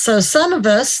 So some of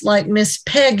us, like Miss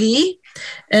Peggy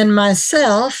and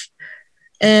myself,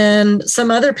 and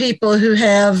some other people who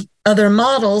have other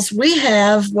models, we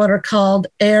have what are called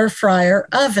air fryer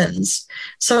ovens.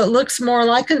 So it looks more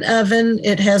like an oven.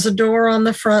 It has a door on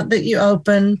the front that you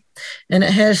open, and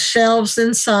it has shelves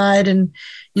inside, and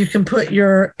you can put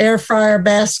your air fryer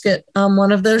basket on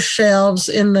one of those shelves.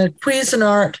 In the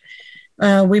Cuisinart,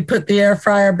 we put the air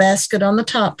fryer basket on the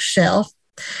top shelf.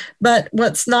 But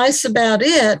what's nice about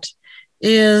it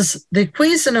is the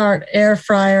Cuisinart air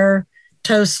fryer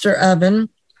toaster oven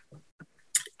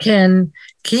can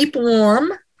keep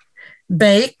warm,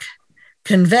 bake,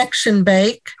 convection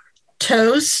bake,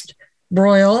 toast,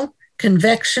 broil,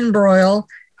 convection broil,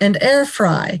 and air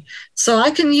fry. So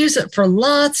I can use it for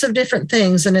lots of different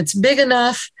things, and it's big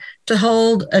enough to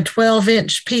hold a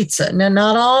 12-inch pizza. Now,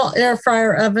 not all air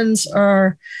fryer ovens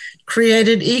are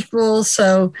created equal,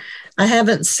 so I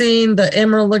haven't seen the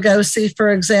Emeril Lagasse, for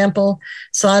example,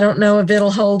 so I don't know if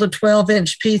it'll hold a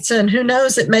 12-inch pizza, and who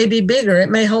knows, it may be bigger. It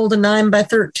may hold a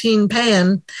 9x13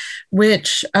 pan,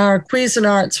 which our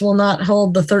Cuisinarts will not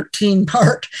hold the 13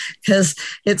 part, because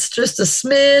it's just a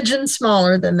smidgen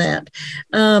smaller than that.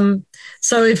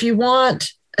 So if you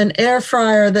want an air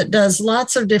fryer that does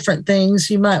lots of different things,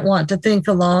 you might want to think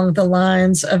along the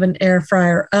lines of an air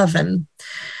fryer oven.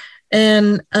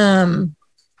 And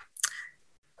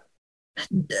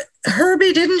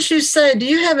Herbie, didn't you say, do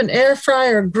you have an air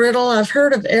fryer griddle? I've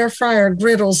heard of air fryer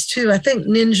griddles too. I think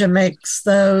Ninja makes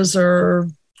those, or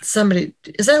somebody.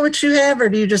 Is that what you have, or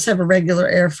do you just have a regular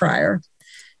air fryer?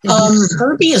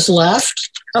 Herbie is left.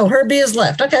 Oh, Herbie is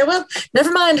left. Okay, well,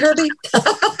 never mind, Herbie.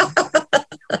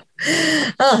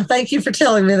 Oh, thank you for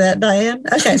telling me that, Diane.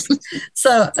 Okay.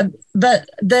 So, but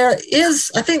there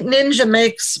is, I think Ninja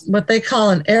makes what they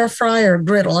call an air fryer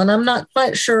griddle, and I'm not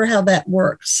quite sure how that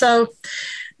works. So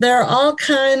there are all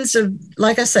kinds of,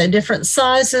 like I say, different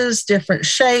sizes, different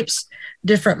shapes,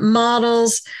 different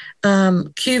models.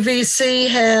 QVC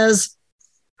has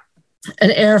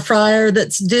an air fryer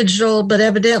that's digital, but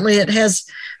evidently it has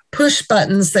push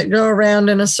buttons that go around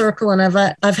in a circle. And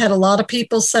I've had a lot of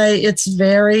people say it's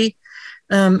very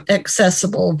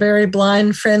accessible, very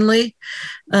blind friendly.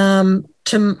 To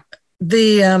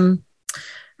the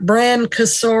brand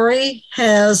Cosori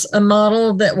has a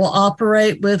model that will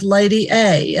operate with Lady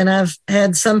A. And I've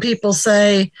had some people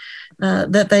say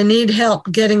that they need help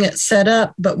getting it set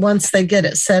up, but once they get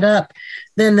it set up,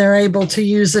 then they're able to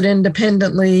use it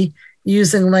independently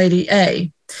using Lady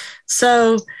A.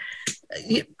 So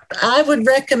I would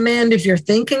recommend, if you're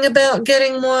thinking about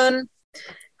getting one,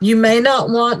 you may not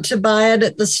want to buy it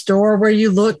at the store where you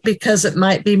look, because it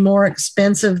might be more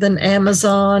expensive than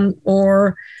Amazon,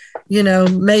 or,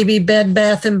 maybe Bed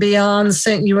Bath & Beyond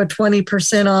sent you a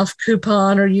 20% off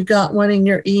coupon, or you got one in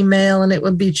your email and it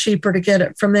would be cheaper to get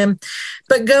it from them.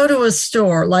 But go to a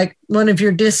store, like one of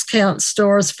your discount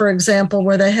stores, for example,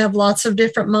 where they have lots of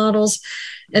different models,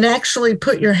 and actually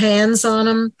put your hands on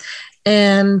them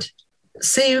and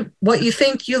see what you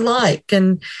think you like.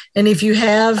 And if you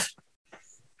have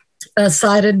a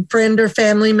sighted friend or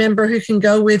family member who can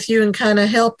go with you and kind of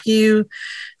help you,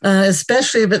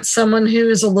 especially if it's someone who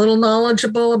is a little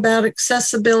knowledgeable about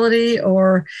accessibility,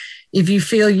 or if you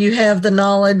feel you have the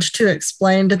knowledge to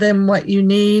explain to them what you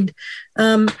need,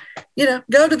 go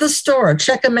to the store,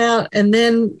 check them out, and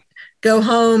then go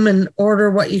home and order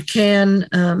what you can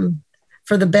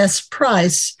for the best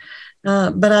price.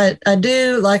 But I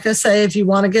do, like I say, if you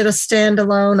want to get a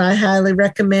standalone, I highly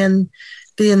recommend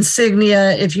the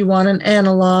Insignia, if you want an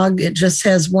analog, it just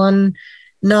has one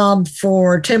knob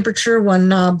for temperature, one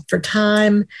knob for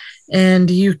time,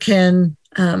 and you can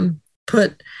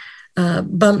put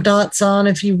bump dots on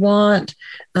if you want.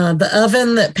 The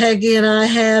oven that Peggy and I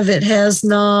have, it has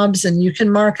knobs, and you can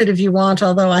mark it if you want,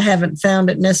 although I haven't found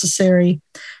it necessary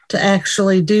to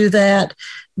actually do that.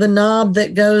 The knob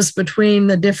that goes between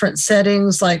the different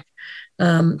settings, like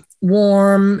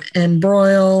warm and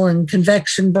broil and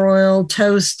convection broil,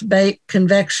 toast, bake,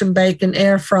 convection bake, and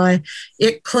air fry,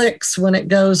 it clicks when it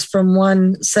goes from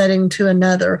one setting to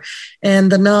another.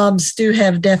 And the knobs do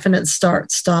have definite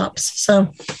start stops.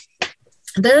 So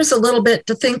there's a little bit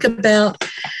to think about.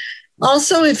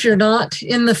 Also, if you're not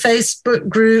in the Facebook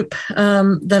group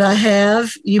that I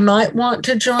have, you might want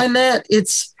to join that.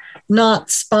 It's not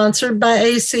sponsored by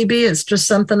ACB. It's just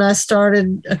something I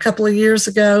started a couple of years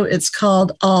ago. It's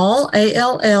called ALL,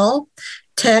 A-L-L,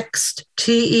 Text,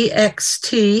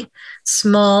 T-E-X-T,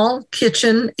 Small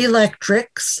Kitchen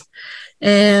Electrics.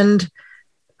 And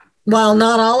while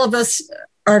not all of us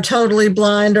are totally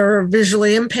blind or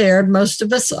visually impaired, most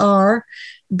of us are,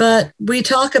 but we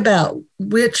talk about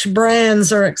which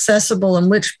brands are accessible and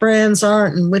which brands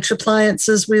aren't, and which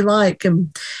appliances we like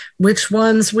and which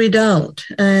ones we don't.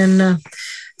 And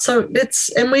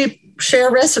and we share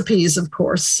recipes, of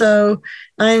course. So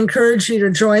I encourage you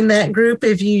to join that group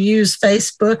if you use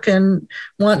Facebook and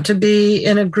want to be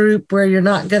in a group where you're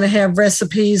not going to have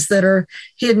recipes that are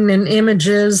hidden in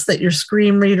images that your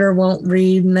screen reader won't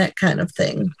read and that kind of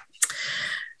thing.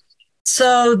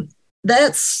 So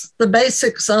that's the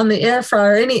basics on the air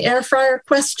fryer. Any air fryer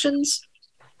questions?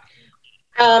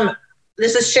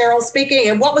 This is Cheryl speaking.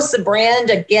 And what was the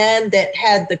brand again that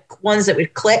had the ones that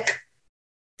would click?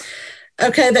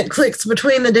 Okay, that clicks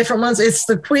between the different ones. It's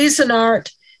the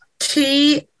Cuisinart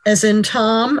T as in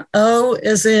Tom, O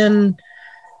as in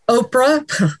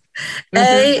Oprah,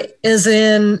 A as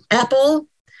in Apple,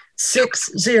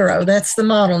 60. That's the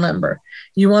model number.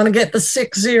 You want to get the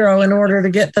 60 in order to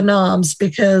get the knobs,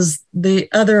 because the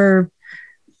other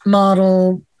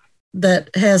model that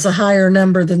has a higher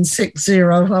number than 60,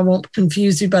 I won't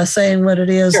confuse you by saying what it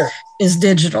is, is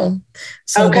digital.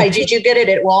 So okay, did you get it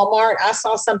at Walmart? I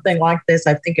saw something like this,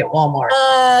 I think, at Walmart.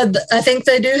 I think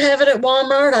they do have it at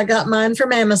Walmart. I got mine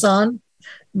from Amazon.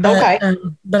 But, okay.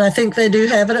 But I think they do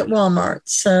have it at Walmart.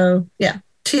 So, yeah,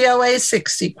 TOA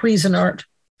 60, Cuisinart.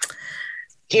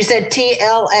 You said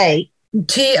TLA?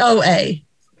 TOA.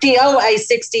 TOA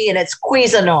 60, and it's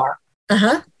Cuisinart.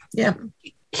 Uh-huh, yeah.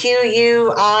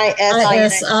 Cuisinart.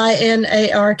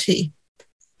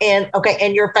 And okay,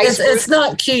 and your Facebook? It's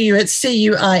not QU, it's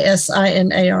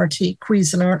CUISINART,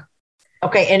 Cuisinart.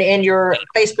 Okay, and your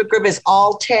Facebook group is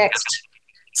All Text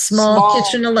Small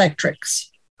Kitchen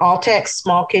Electrics. All Text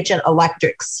Small Kitchen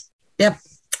Electrics. Yep.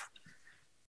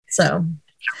 So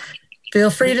feel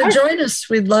free to join us.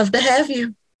 We'd love to have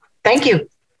you. Thank you.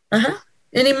 Uh-huh.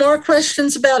 Any more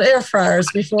questions about air fryers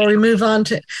before we move on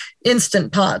to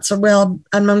Instant Pots? Well,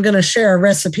 I'm going to share a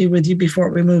recipe with you before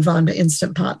we move on to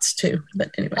Instant Pots too.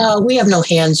 But anyway. We have no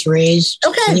hands raised.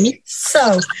 Okay.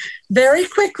 So very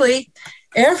quickly,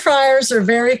 air fryers are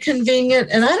very convenient.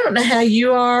 And I don't know how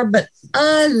you are, but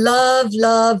I love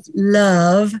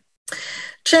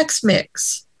Chex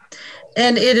Mix.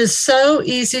 And it is so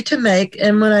easy to make.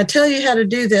 And when I tell you how to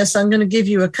do this, I'm going to give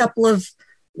you a couple of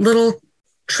little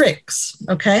tricks,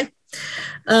 okay?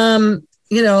 A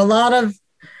lot of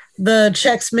the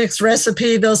Chex Mix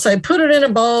recipe, they'll say, put it in a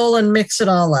bowl and mix it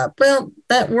all up. Well,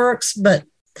 that works, but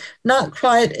not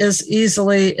quite as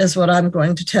easily as what I'm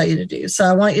going to tell you to do. So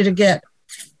I want you to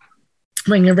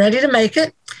when you're ready to make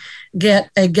it, get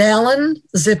a gallon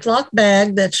Ziploc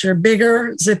bag. That's your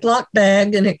bigger Ziploc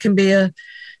bag, and it can be a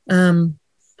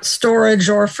storage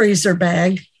or freezer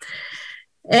bag.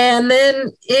 And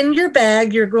then in your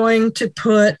bag, you're going to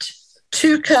put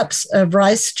 2 cups of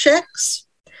rice Chex,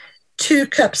 2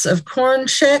 cups of corn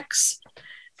Chex,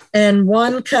 and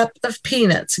 1 cup of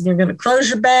peanuts. And you're going to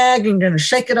close your bag, and you're going to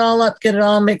shake it all up, get it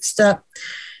all mixed up.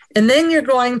 And then you're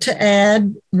going to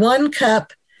add 1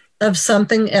 cup of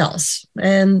something else.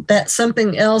 And that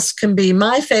something else can be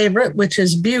my favorite, which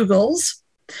is Bugles.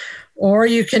 Or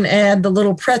you can add the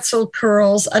little pretzel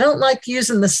curls. I don't like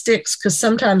using the sticks because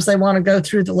sometimes they want to go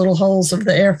through the little holes of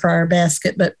the air fryer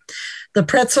basket, but the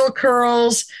pretzel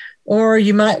curls, or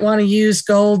you might want to use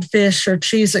Goldfish or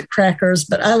Cheez-It crackers,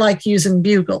 but I like using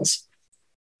Bugles.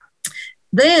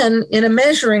 Then in a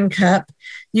measuring cup,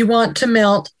 you want to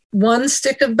melt 1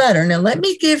 stick of butter. Now, let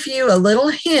me give you a little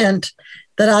hint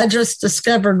that I just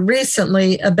discovered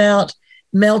recently about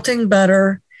melting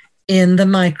butter in the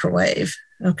microwave.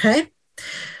 Okay.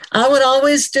 I would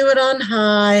always do it on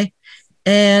high.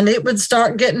 and it would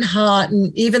start getting hot.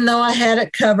 And even though I had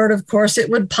it covered, of course, it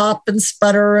would pop and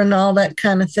sputter and all that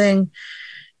kind of thing.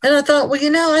 And I thought,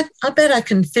 well, I bet I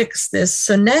can fix this.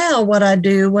 So now what I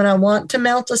do when I want to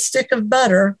melt a stick of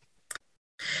butter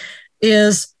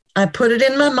is I put it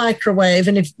in my microwave.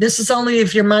 And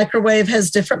if your microwave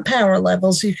has different power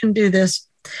levels, you can do this.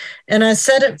 And I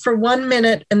set it for 1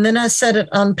 minute, and then I set it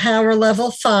on power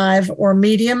level 5 or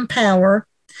medium power.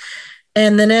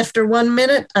 And then after 1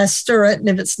 minute, I stir it. And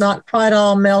if it's not quite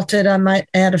all melted, I might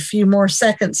add a few more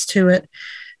seconds to it.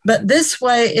 But this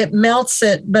way it melts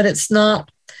it, but it's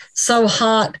not so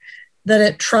hot that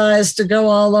it tries to go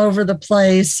all over the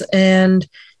place. And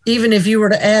even if you were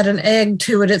to add an egg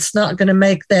to it, it's not going to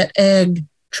make that egg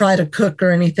try to cook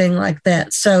or anything like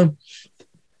that. So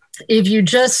if you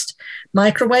just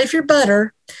microwave your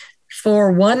butter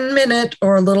for 1 minute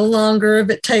or a little longer, if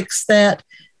it takes that,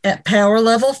 at power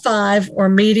level 5 or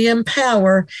medium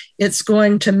power, it's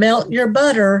going to melt your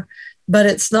butter, but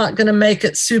it's not going to make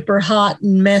it super hot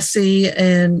and messy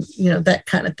and, that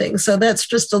kind of thing. So that's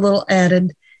just a little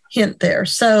added hint there.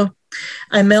 So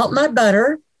I melt my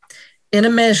butter in a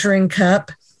measuring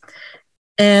cup,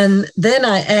 and then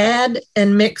I add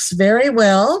and mix very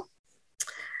well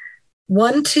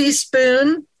 1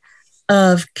 teaspoon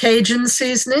of Cajun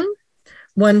seasoning,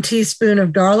 1 teaspoon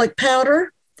of garlic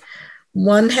powder,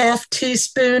 1/2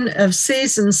 teaspoon of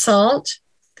seasoned salt,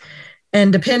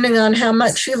 and depending on how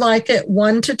much you like it,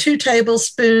 1 to 2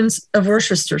 tablespoons of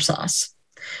Worcestershire sauce.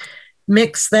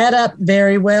 Mix that up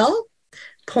very well.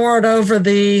 Pour it over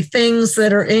the things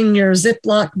that are in your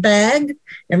Ziploc bag.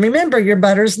 And remember, your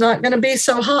butter's not going to be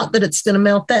so hot that it's going to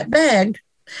melt that bag.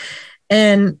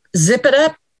 And zip it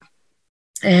up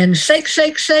and shake,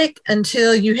 shake, shake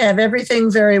until you have everything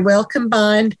very well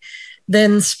combined.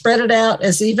 Then spread it out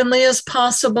as evenly as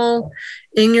possible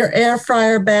in your air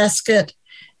fryer basket,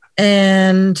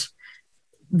 and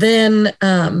then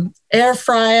air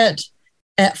fry it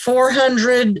at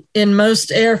 400 in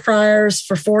most air fryers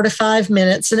for 4 to 5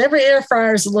 minutes. And every air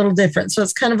fryer is a little different, so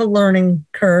it's kind of a learning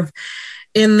curve.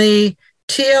 In the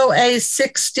TOA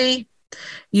 60,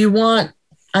 you want,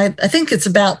 I think it's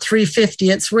about 350.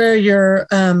 It's where your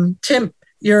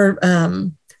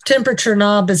temperature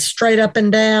knob is straight up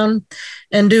and down,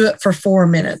 and do it for 4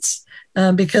 minutes.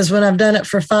 Because when I've done it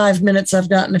for 5 minutes, I've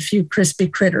gotten a few crispy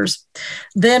critters.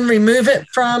 Then remove it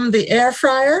from the air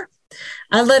fryer.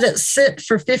 I let it sit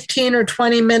for 15 or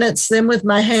 20 minutes. Then with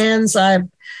my hands, I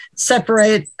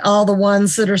separate all the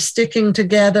ones that are sticking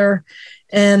together.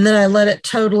 And then I let it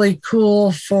totally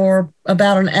cool for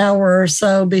about an hour or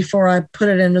so before I put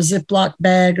it in a Ziploc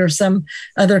bag or some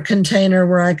other container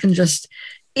where I can just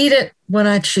eat it when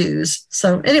I choose.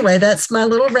 So anyway, that's my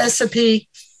little recipe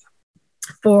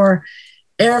for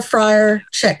air fryer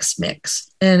Chex Mix.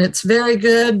 And it's very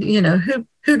good.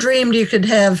 Who dreamed you could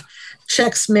have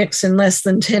Chex Mix in less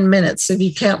than 10 minutes if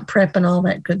you count prep and all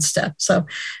that good stuff. So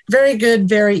very good,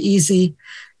 very easy.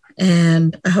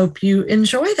 And I hope you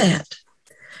enjoy that.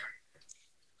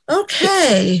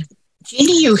 Okay.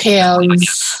 Jeannie, you have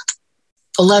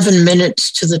 11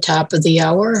 minutes to the top of the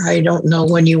hour. I don't know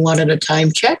when you wanted a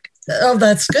time check. Oh,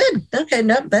 that's good. Okay,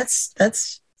 no, that's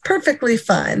perfectly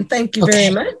fine. Thank you very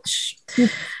much.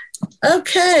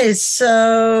 Okay,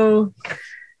 so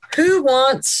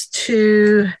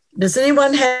does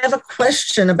anyone have a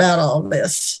question about all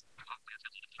this?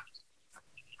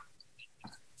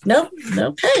 No?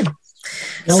 Okay.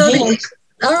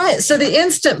 All right, so the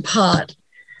Instant Pot.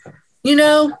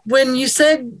 When you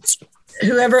said,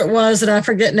 whoever it was, and I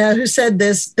forget now who said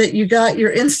this, that you got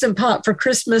your Instant Pot for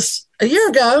Christmas a year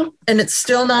ago and it's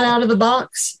still not out of the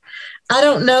box. I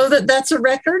don't know that that's a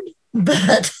record,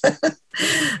 but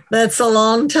that's a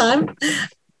long time.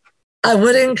 I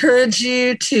would encourage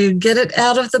you to get it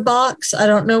out of the box. I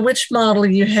don't know which model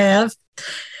you have.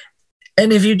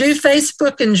 And if you do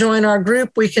Facebook and join our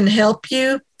group, we can help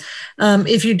you.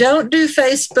 If you don't do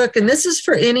Facebook, and this is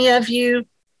for any of you,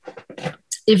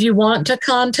 if you want to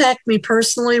contact me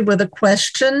personally with a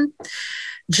question,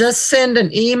 just send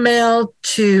an email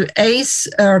to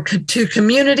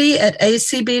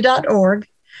community@acb.org,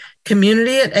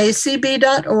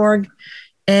 community@acb.org,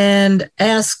 and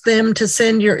ask them to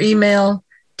send your email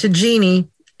to Jeannie,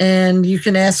 and you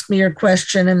can ask me your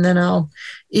question, and then I'll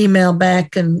email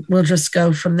back, and we'll just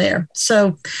go from there.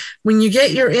 So when you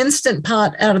get your Instant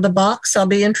Pot out of the box, I'll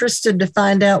be interested to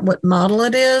find out what model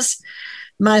it is.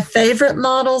 My favorite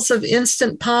models of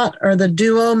Instant Pot are the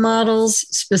Duo models,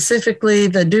 specifically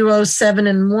the Duo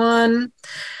 7-in-1,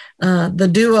 the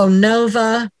Duo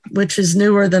Nova, which is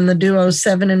newer than the Duo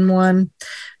 7-in-1.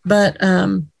 But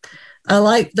I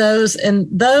like those, and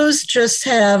those just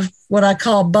have what I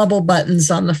call bubble buttons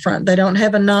on the front. They don't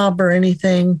have a knob or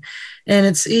anything, and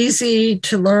it's easy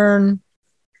to learn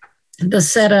the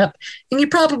setup. And you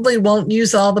probably won't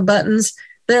use all the buttons.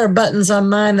 There are buttons on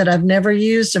mine that I've never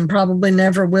used and probably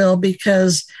never will,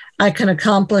 because I can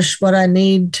accomplish what I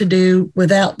need to do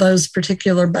without those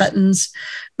particular buttons.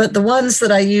 But the ones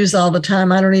that I use all the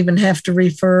time, I don't even have to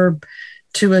refer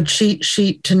to a cheat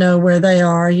sheet to know where they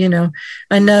are. You know,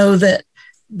 I know that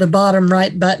the bottom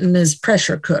right button is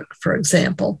pressure cook, for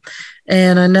example.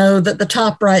 And I know that the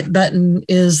top right button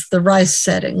is the rice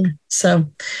setting. So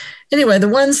anyway, the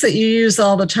ones that you use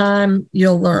all the time,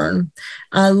 you'll learn.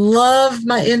 I love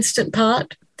my Instant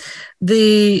Pot.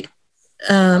 Most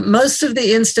of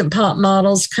the Instant Pot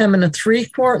models come in a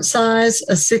 3-quart size,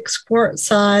 a 6-quart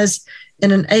size,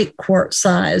 and an 8-quart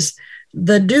size.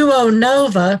 The Duo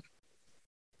Nova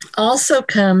also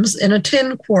comes in a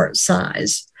 10-quart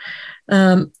size.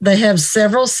 They have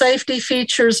several safety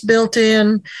features built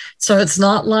in, so it's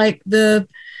not like the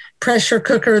pressure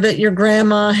cooker that your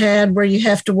grandma had where you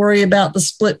have to worry about the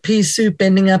split pea soup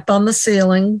ending up on the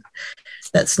ceiling.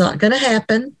 That's not going to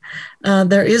happen.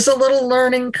 There is a little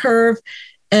learning curve.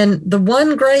 And the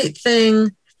one great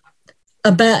thing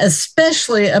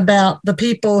especially about the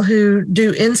people who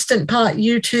do Instant Pot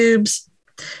YouTubes,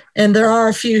 and there are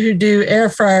a few who do air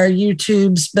fryer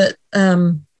YouTubes, but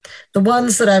the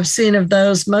ones that I've seen of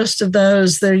those, most of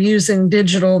those, they're using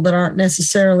digital that aren't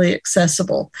necessarily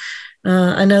accessible.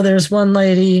 I know there's one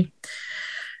lady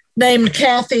named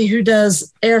Kathy who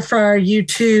does air fryer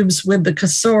YouTubes with the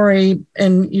Cosori,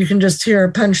 and you can just hear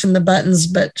her punching the buttons,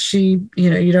 but she,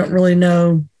 you don't really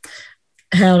know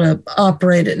how to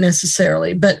operate it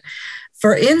necessarily. But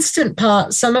for Instant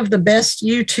Pot, some of the best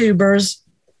YouTubers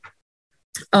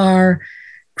are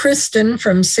Kristen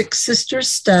from Six Sisters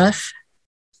Stuff,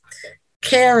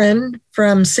 Karen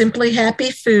from Simply Happy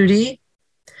Foodie.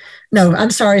 No, I'm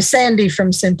sorry, Sandy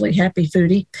from Simply Happy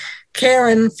Foodie,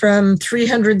 Karen from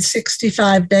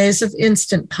 365 Days of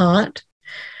Instant Pot,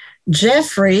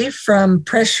 Jeffrey from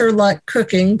Pressure Luck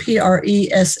Cooking, Pressure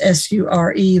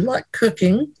Luck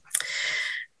Cooking,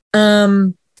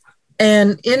 and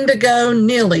Indigo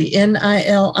Nili,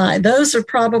 Nili. Those are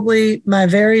probably my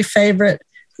very favorite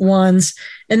ones.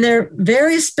 And they're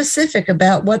very specific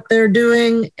about what they're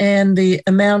doing and the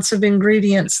amounts of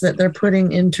ingredients that they're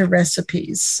putting into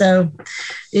recipes. So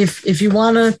if you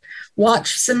want to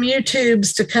watch some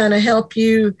YouTubes to kind of help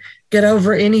you get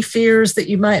over any fears that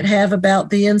you might have about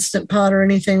the Instant Pot or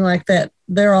anything like that,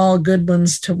 they're all good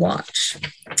ones to watch.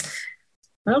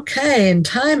 Okay, and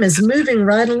time is moving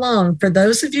right along. For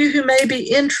those of you who may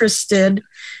be interested,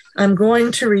 I'm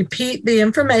going to repeat the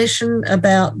information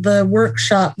about the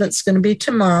workshop that's going to be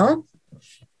tomorrow.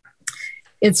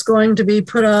 It's going to be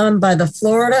put on by the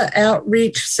Florida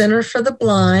Outreach Center for the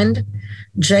Blind,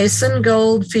 Jason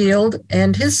Goldfield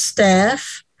and his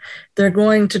staff. They're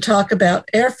going to talk about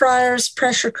air fryers,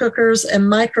 pressure cookers, and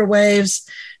microwaves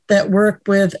that work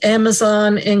with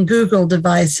Amazon and Google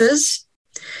devices.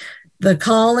 The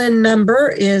call-in number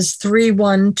is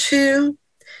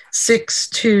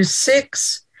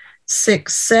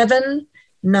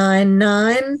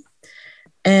 312-626-6799,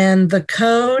 and the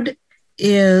code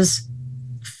is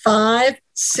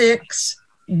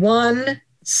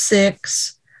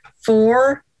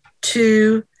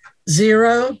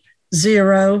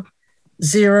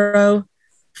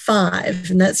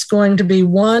and that's going to be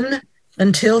 1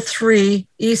 until 3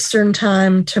 Eastern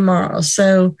time tomorrow.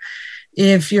 So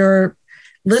if you're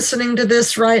listening to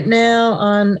this right now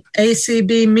on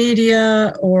ACB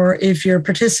Media, or if you're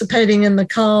participating in the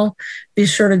call, be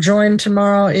sure to join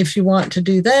tomorrow if you want to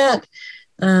do that.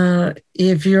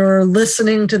 If you're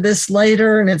listening to this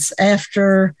later and it's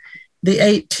after the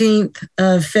 18th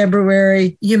of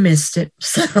February, you missed it.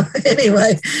 So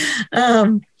anyway,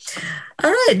 all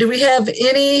right. Do we have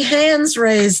any hands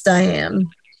raised, Diane?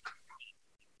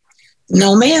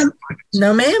 No, ma'am.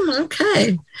 No, ma'am?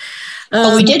 Okay.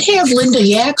 We did have Linda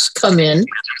Yaks come in.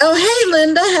 Oh, hey,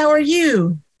 Linda. How are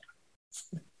you?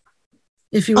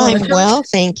 If you want I'm well,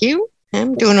 thank you.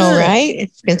 I'm doing all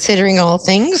right, considering all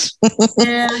things.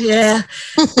 Yeah.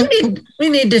 We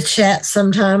need to chat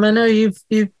sometime. I know you've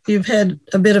had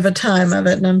a bit of a time of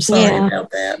it, and I'm sorry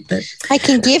about that. But I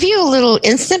can give you a little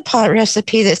Instant Pot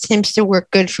recipe that seems to work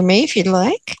good for me, if you'd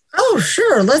like. Oh,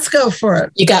 sure. Let's go for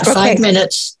it. You got 5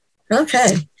 minutes.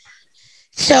 Okay.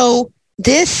 So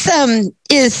this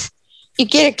is, you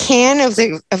get a can of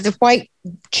the white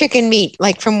chicken meat,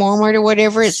 like from Walmart or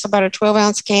whatever. It's about a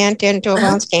 12-ounce can, 10,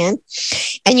 12-ounce can.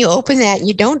 And you open that and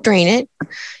you don't drain it.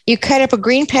 You cut up a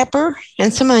green pepper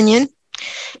and some onion,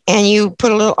 and you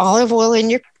put a little olive oil in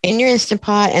in your Instant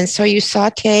Pot. And so you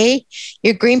saute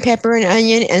your green pepper and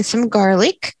onion and some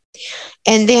garlic.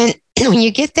 And then when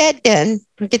you get that done,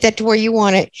 get that to where you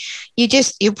want it,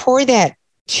 you pour that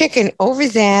chicken over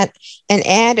that and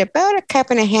add about 1.5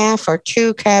 cups or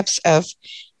 2 cups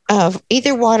of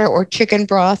either water or chicken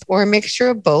broth or a mixture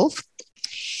of both.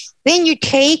 Then you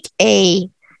take an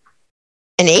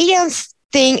 8-ounce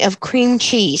thing of cream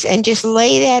cheese and just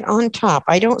lay that on top.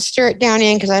 I don't stir it down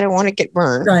in because I don't want to get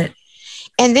burned. Right.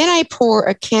 And then I pour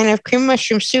a can of cream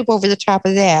mushroom soup over the top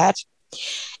of that.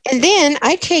 And then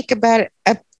I take about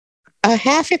a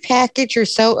half a package or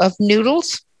so of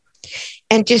noodles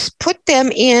and just put them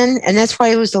in. And that's why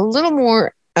it was a little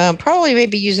more, probably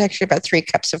maybe use actually about 3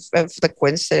 cups of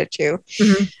liquid instead of 2.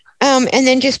 Mm-hmm. And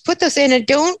then just put those in and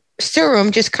don't stir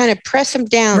them, just kind of press them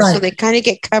down so they kind of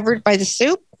get covered by the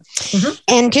soup. Mm-hmm.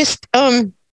 And just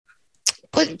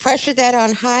pressure that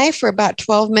on high for about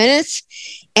 12 minutes.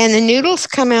 And the noodles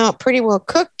come out pretty well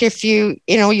cooked. If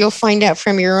you'll find out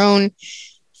from your own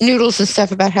noodles and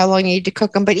stuff about how long you need to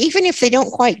cook them. But even if they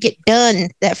don't quite get done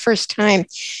that first time,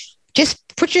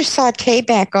 just put your saute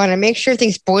back on and make sure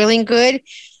everything's boiling good.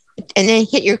 And then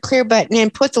hit your clear button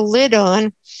and put the lid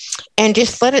on and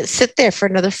just let it sit there for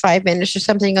another 5 minutes or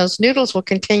something. Those noodles will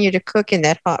continue to cook in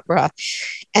that hot broth.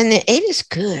 And it is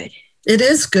good. It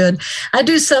is good. I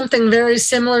do something very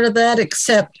similar to that,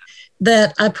 except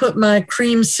that I put my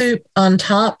cream soup on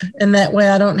top, and that way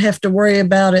I don't have to worry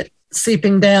about it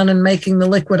seeping down and making the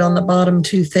liquid on the bottom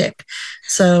too thick.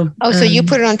 So, so you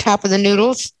put it on top of the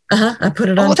noodles? I put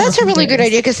it on. Well, that's a really good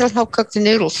idea because it'll help cook the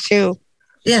noodles too.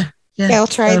 Yeah, I'll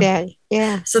try that.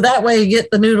 Yeah. So that way you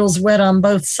get the noodles wet on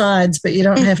both sides, but you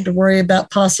don't have to worry about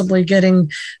possibly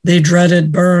getting the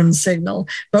dreaded burn signal.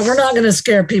 But we're not going to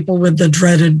scare people with the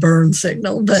dreaded burn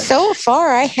signal. But so far,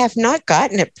 I have not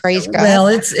gotten it. Praise God. Well,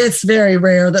 it's very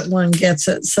rare that one gets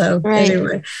it. So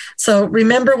anyway, so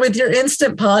remember with your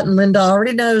Instant Pot, and Linda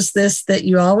already knows this, that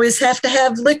you always have to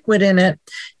have liquid in it,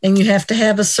 and you have to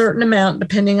have a certain amount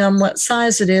depending on what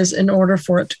size it is in order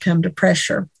for it to come to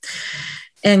pressure.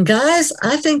 And guys,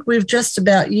 I think we've just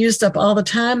about used up all the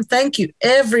time. Thank you,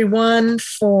 everyone,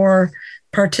 for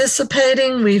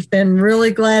participating. We've been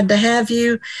really glad to have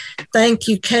you. Thank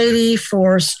you, Katie,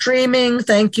 for streaming.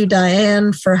 Thank you,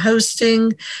 Diane, for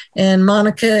hosting. And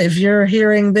Monica, if you're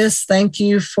hearing this, thank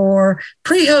you for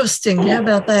pre-hosting. How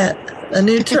about that? A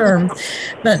new term.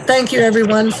 But thank you,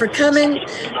 everyone, for coming.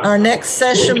 Our next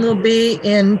session will be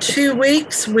in 2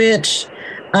 weeks, which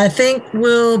I think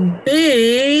will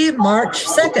be March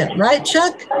 2nd, right,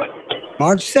 Chuck?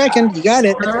 March 2nd, you got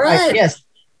it. All right. Yes.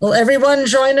 Well, everyone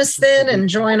join us then, and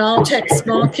join Alltech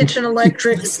Small Kitchen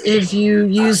Electrics if you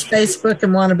use Facebook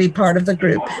and want to be part of the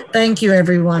group. Thank you,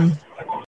 everyone.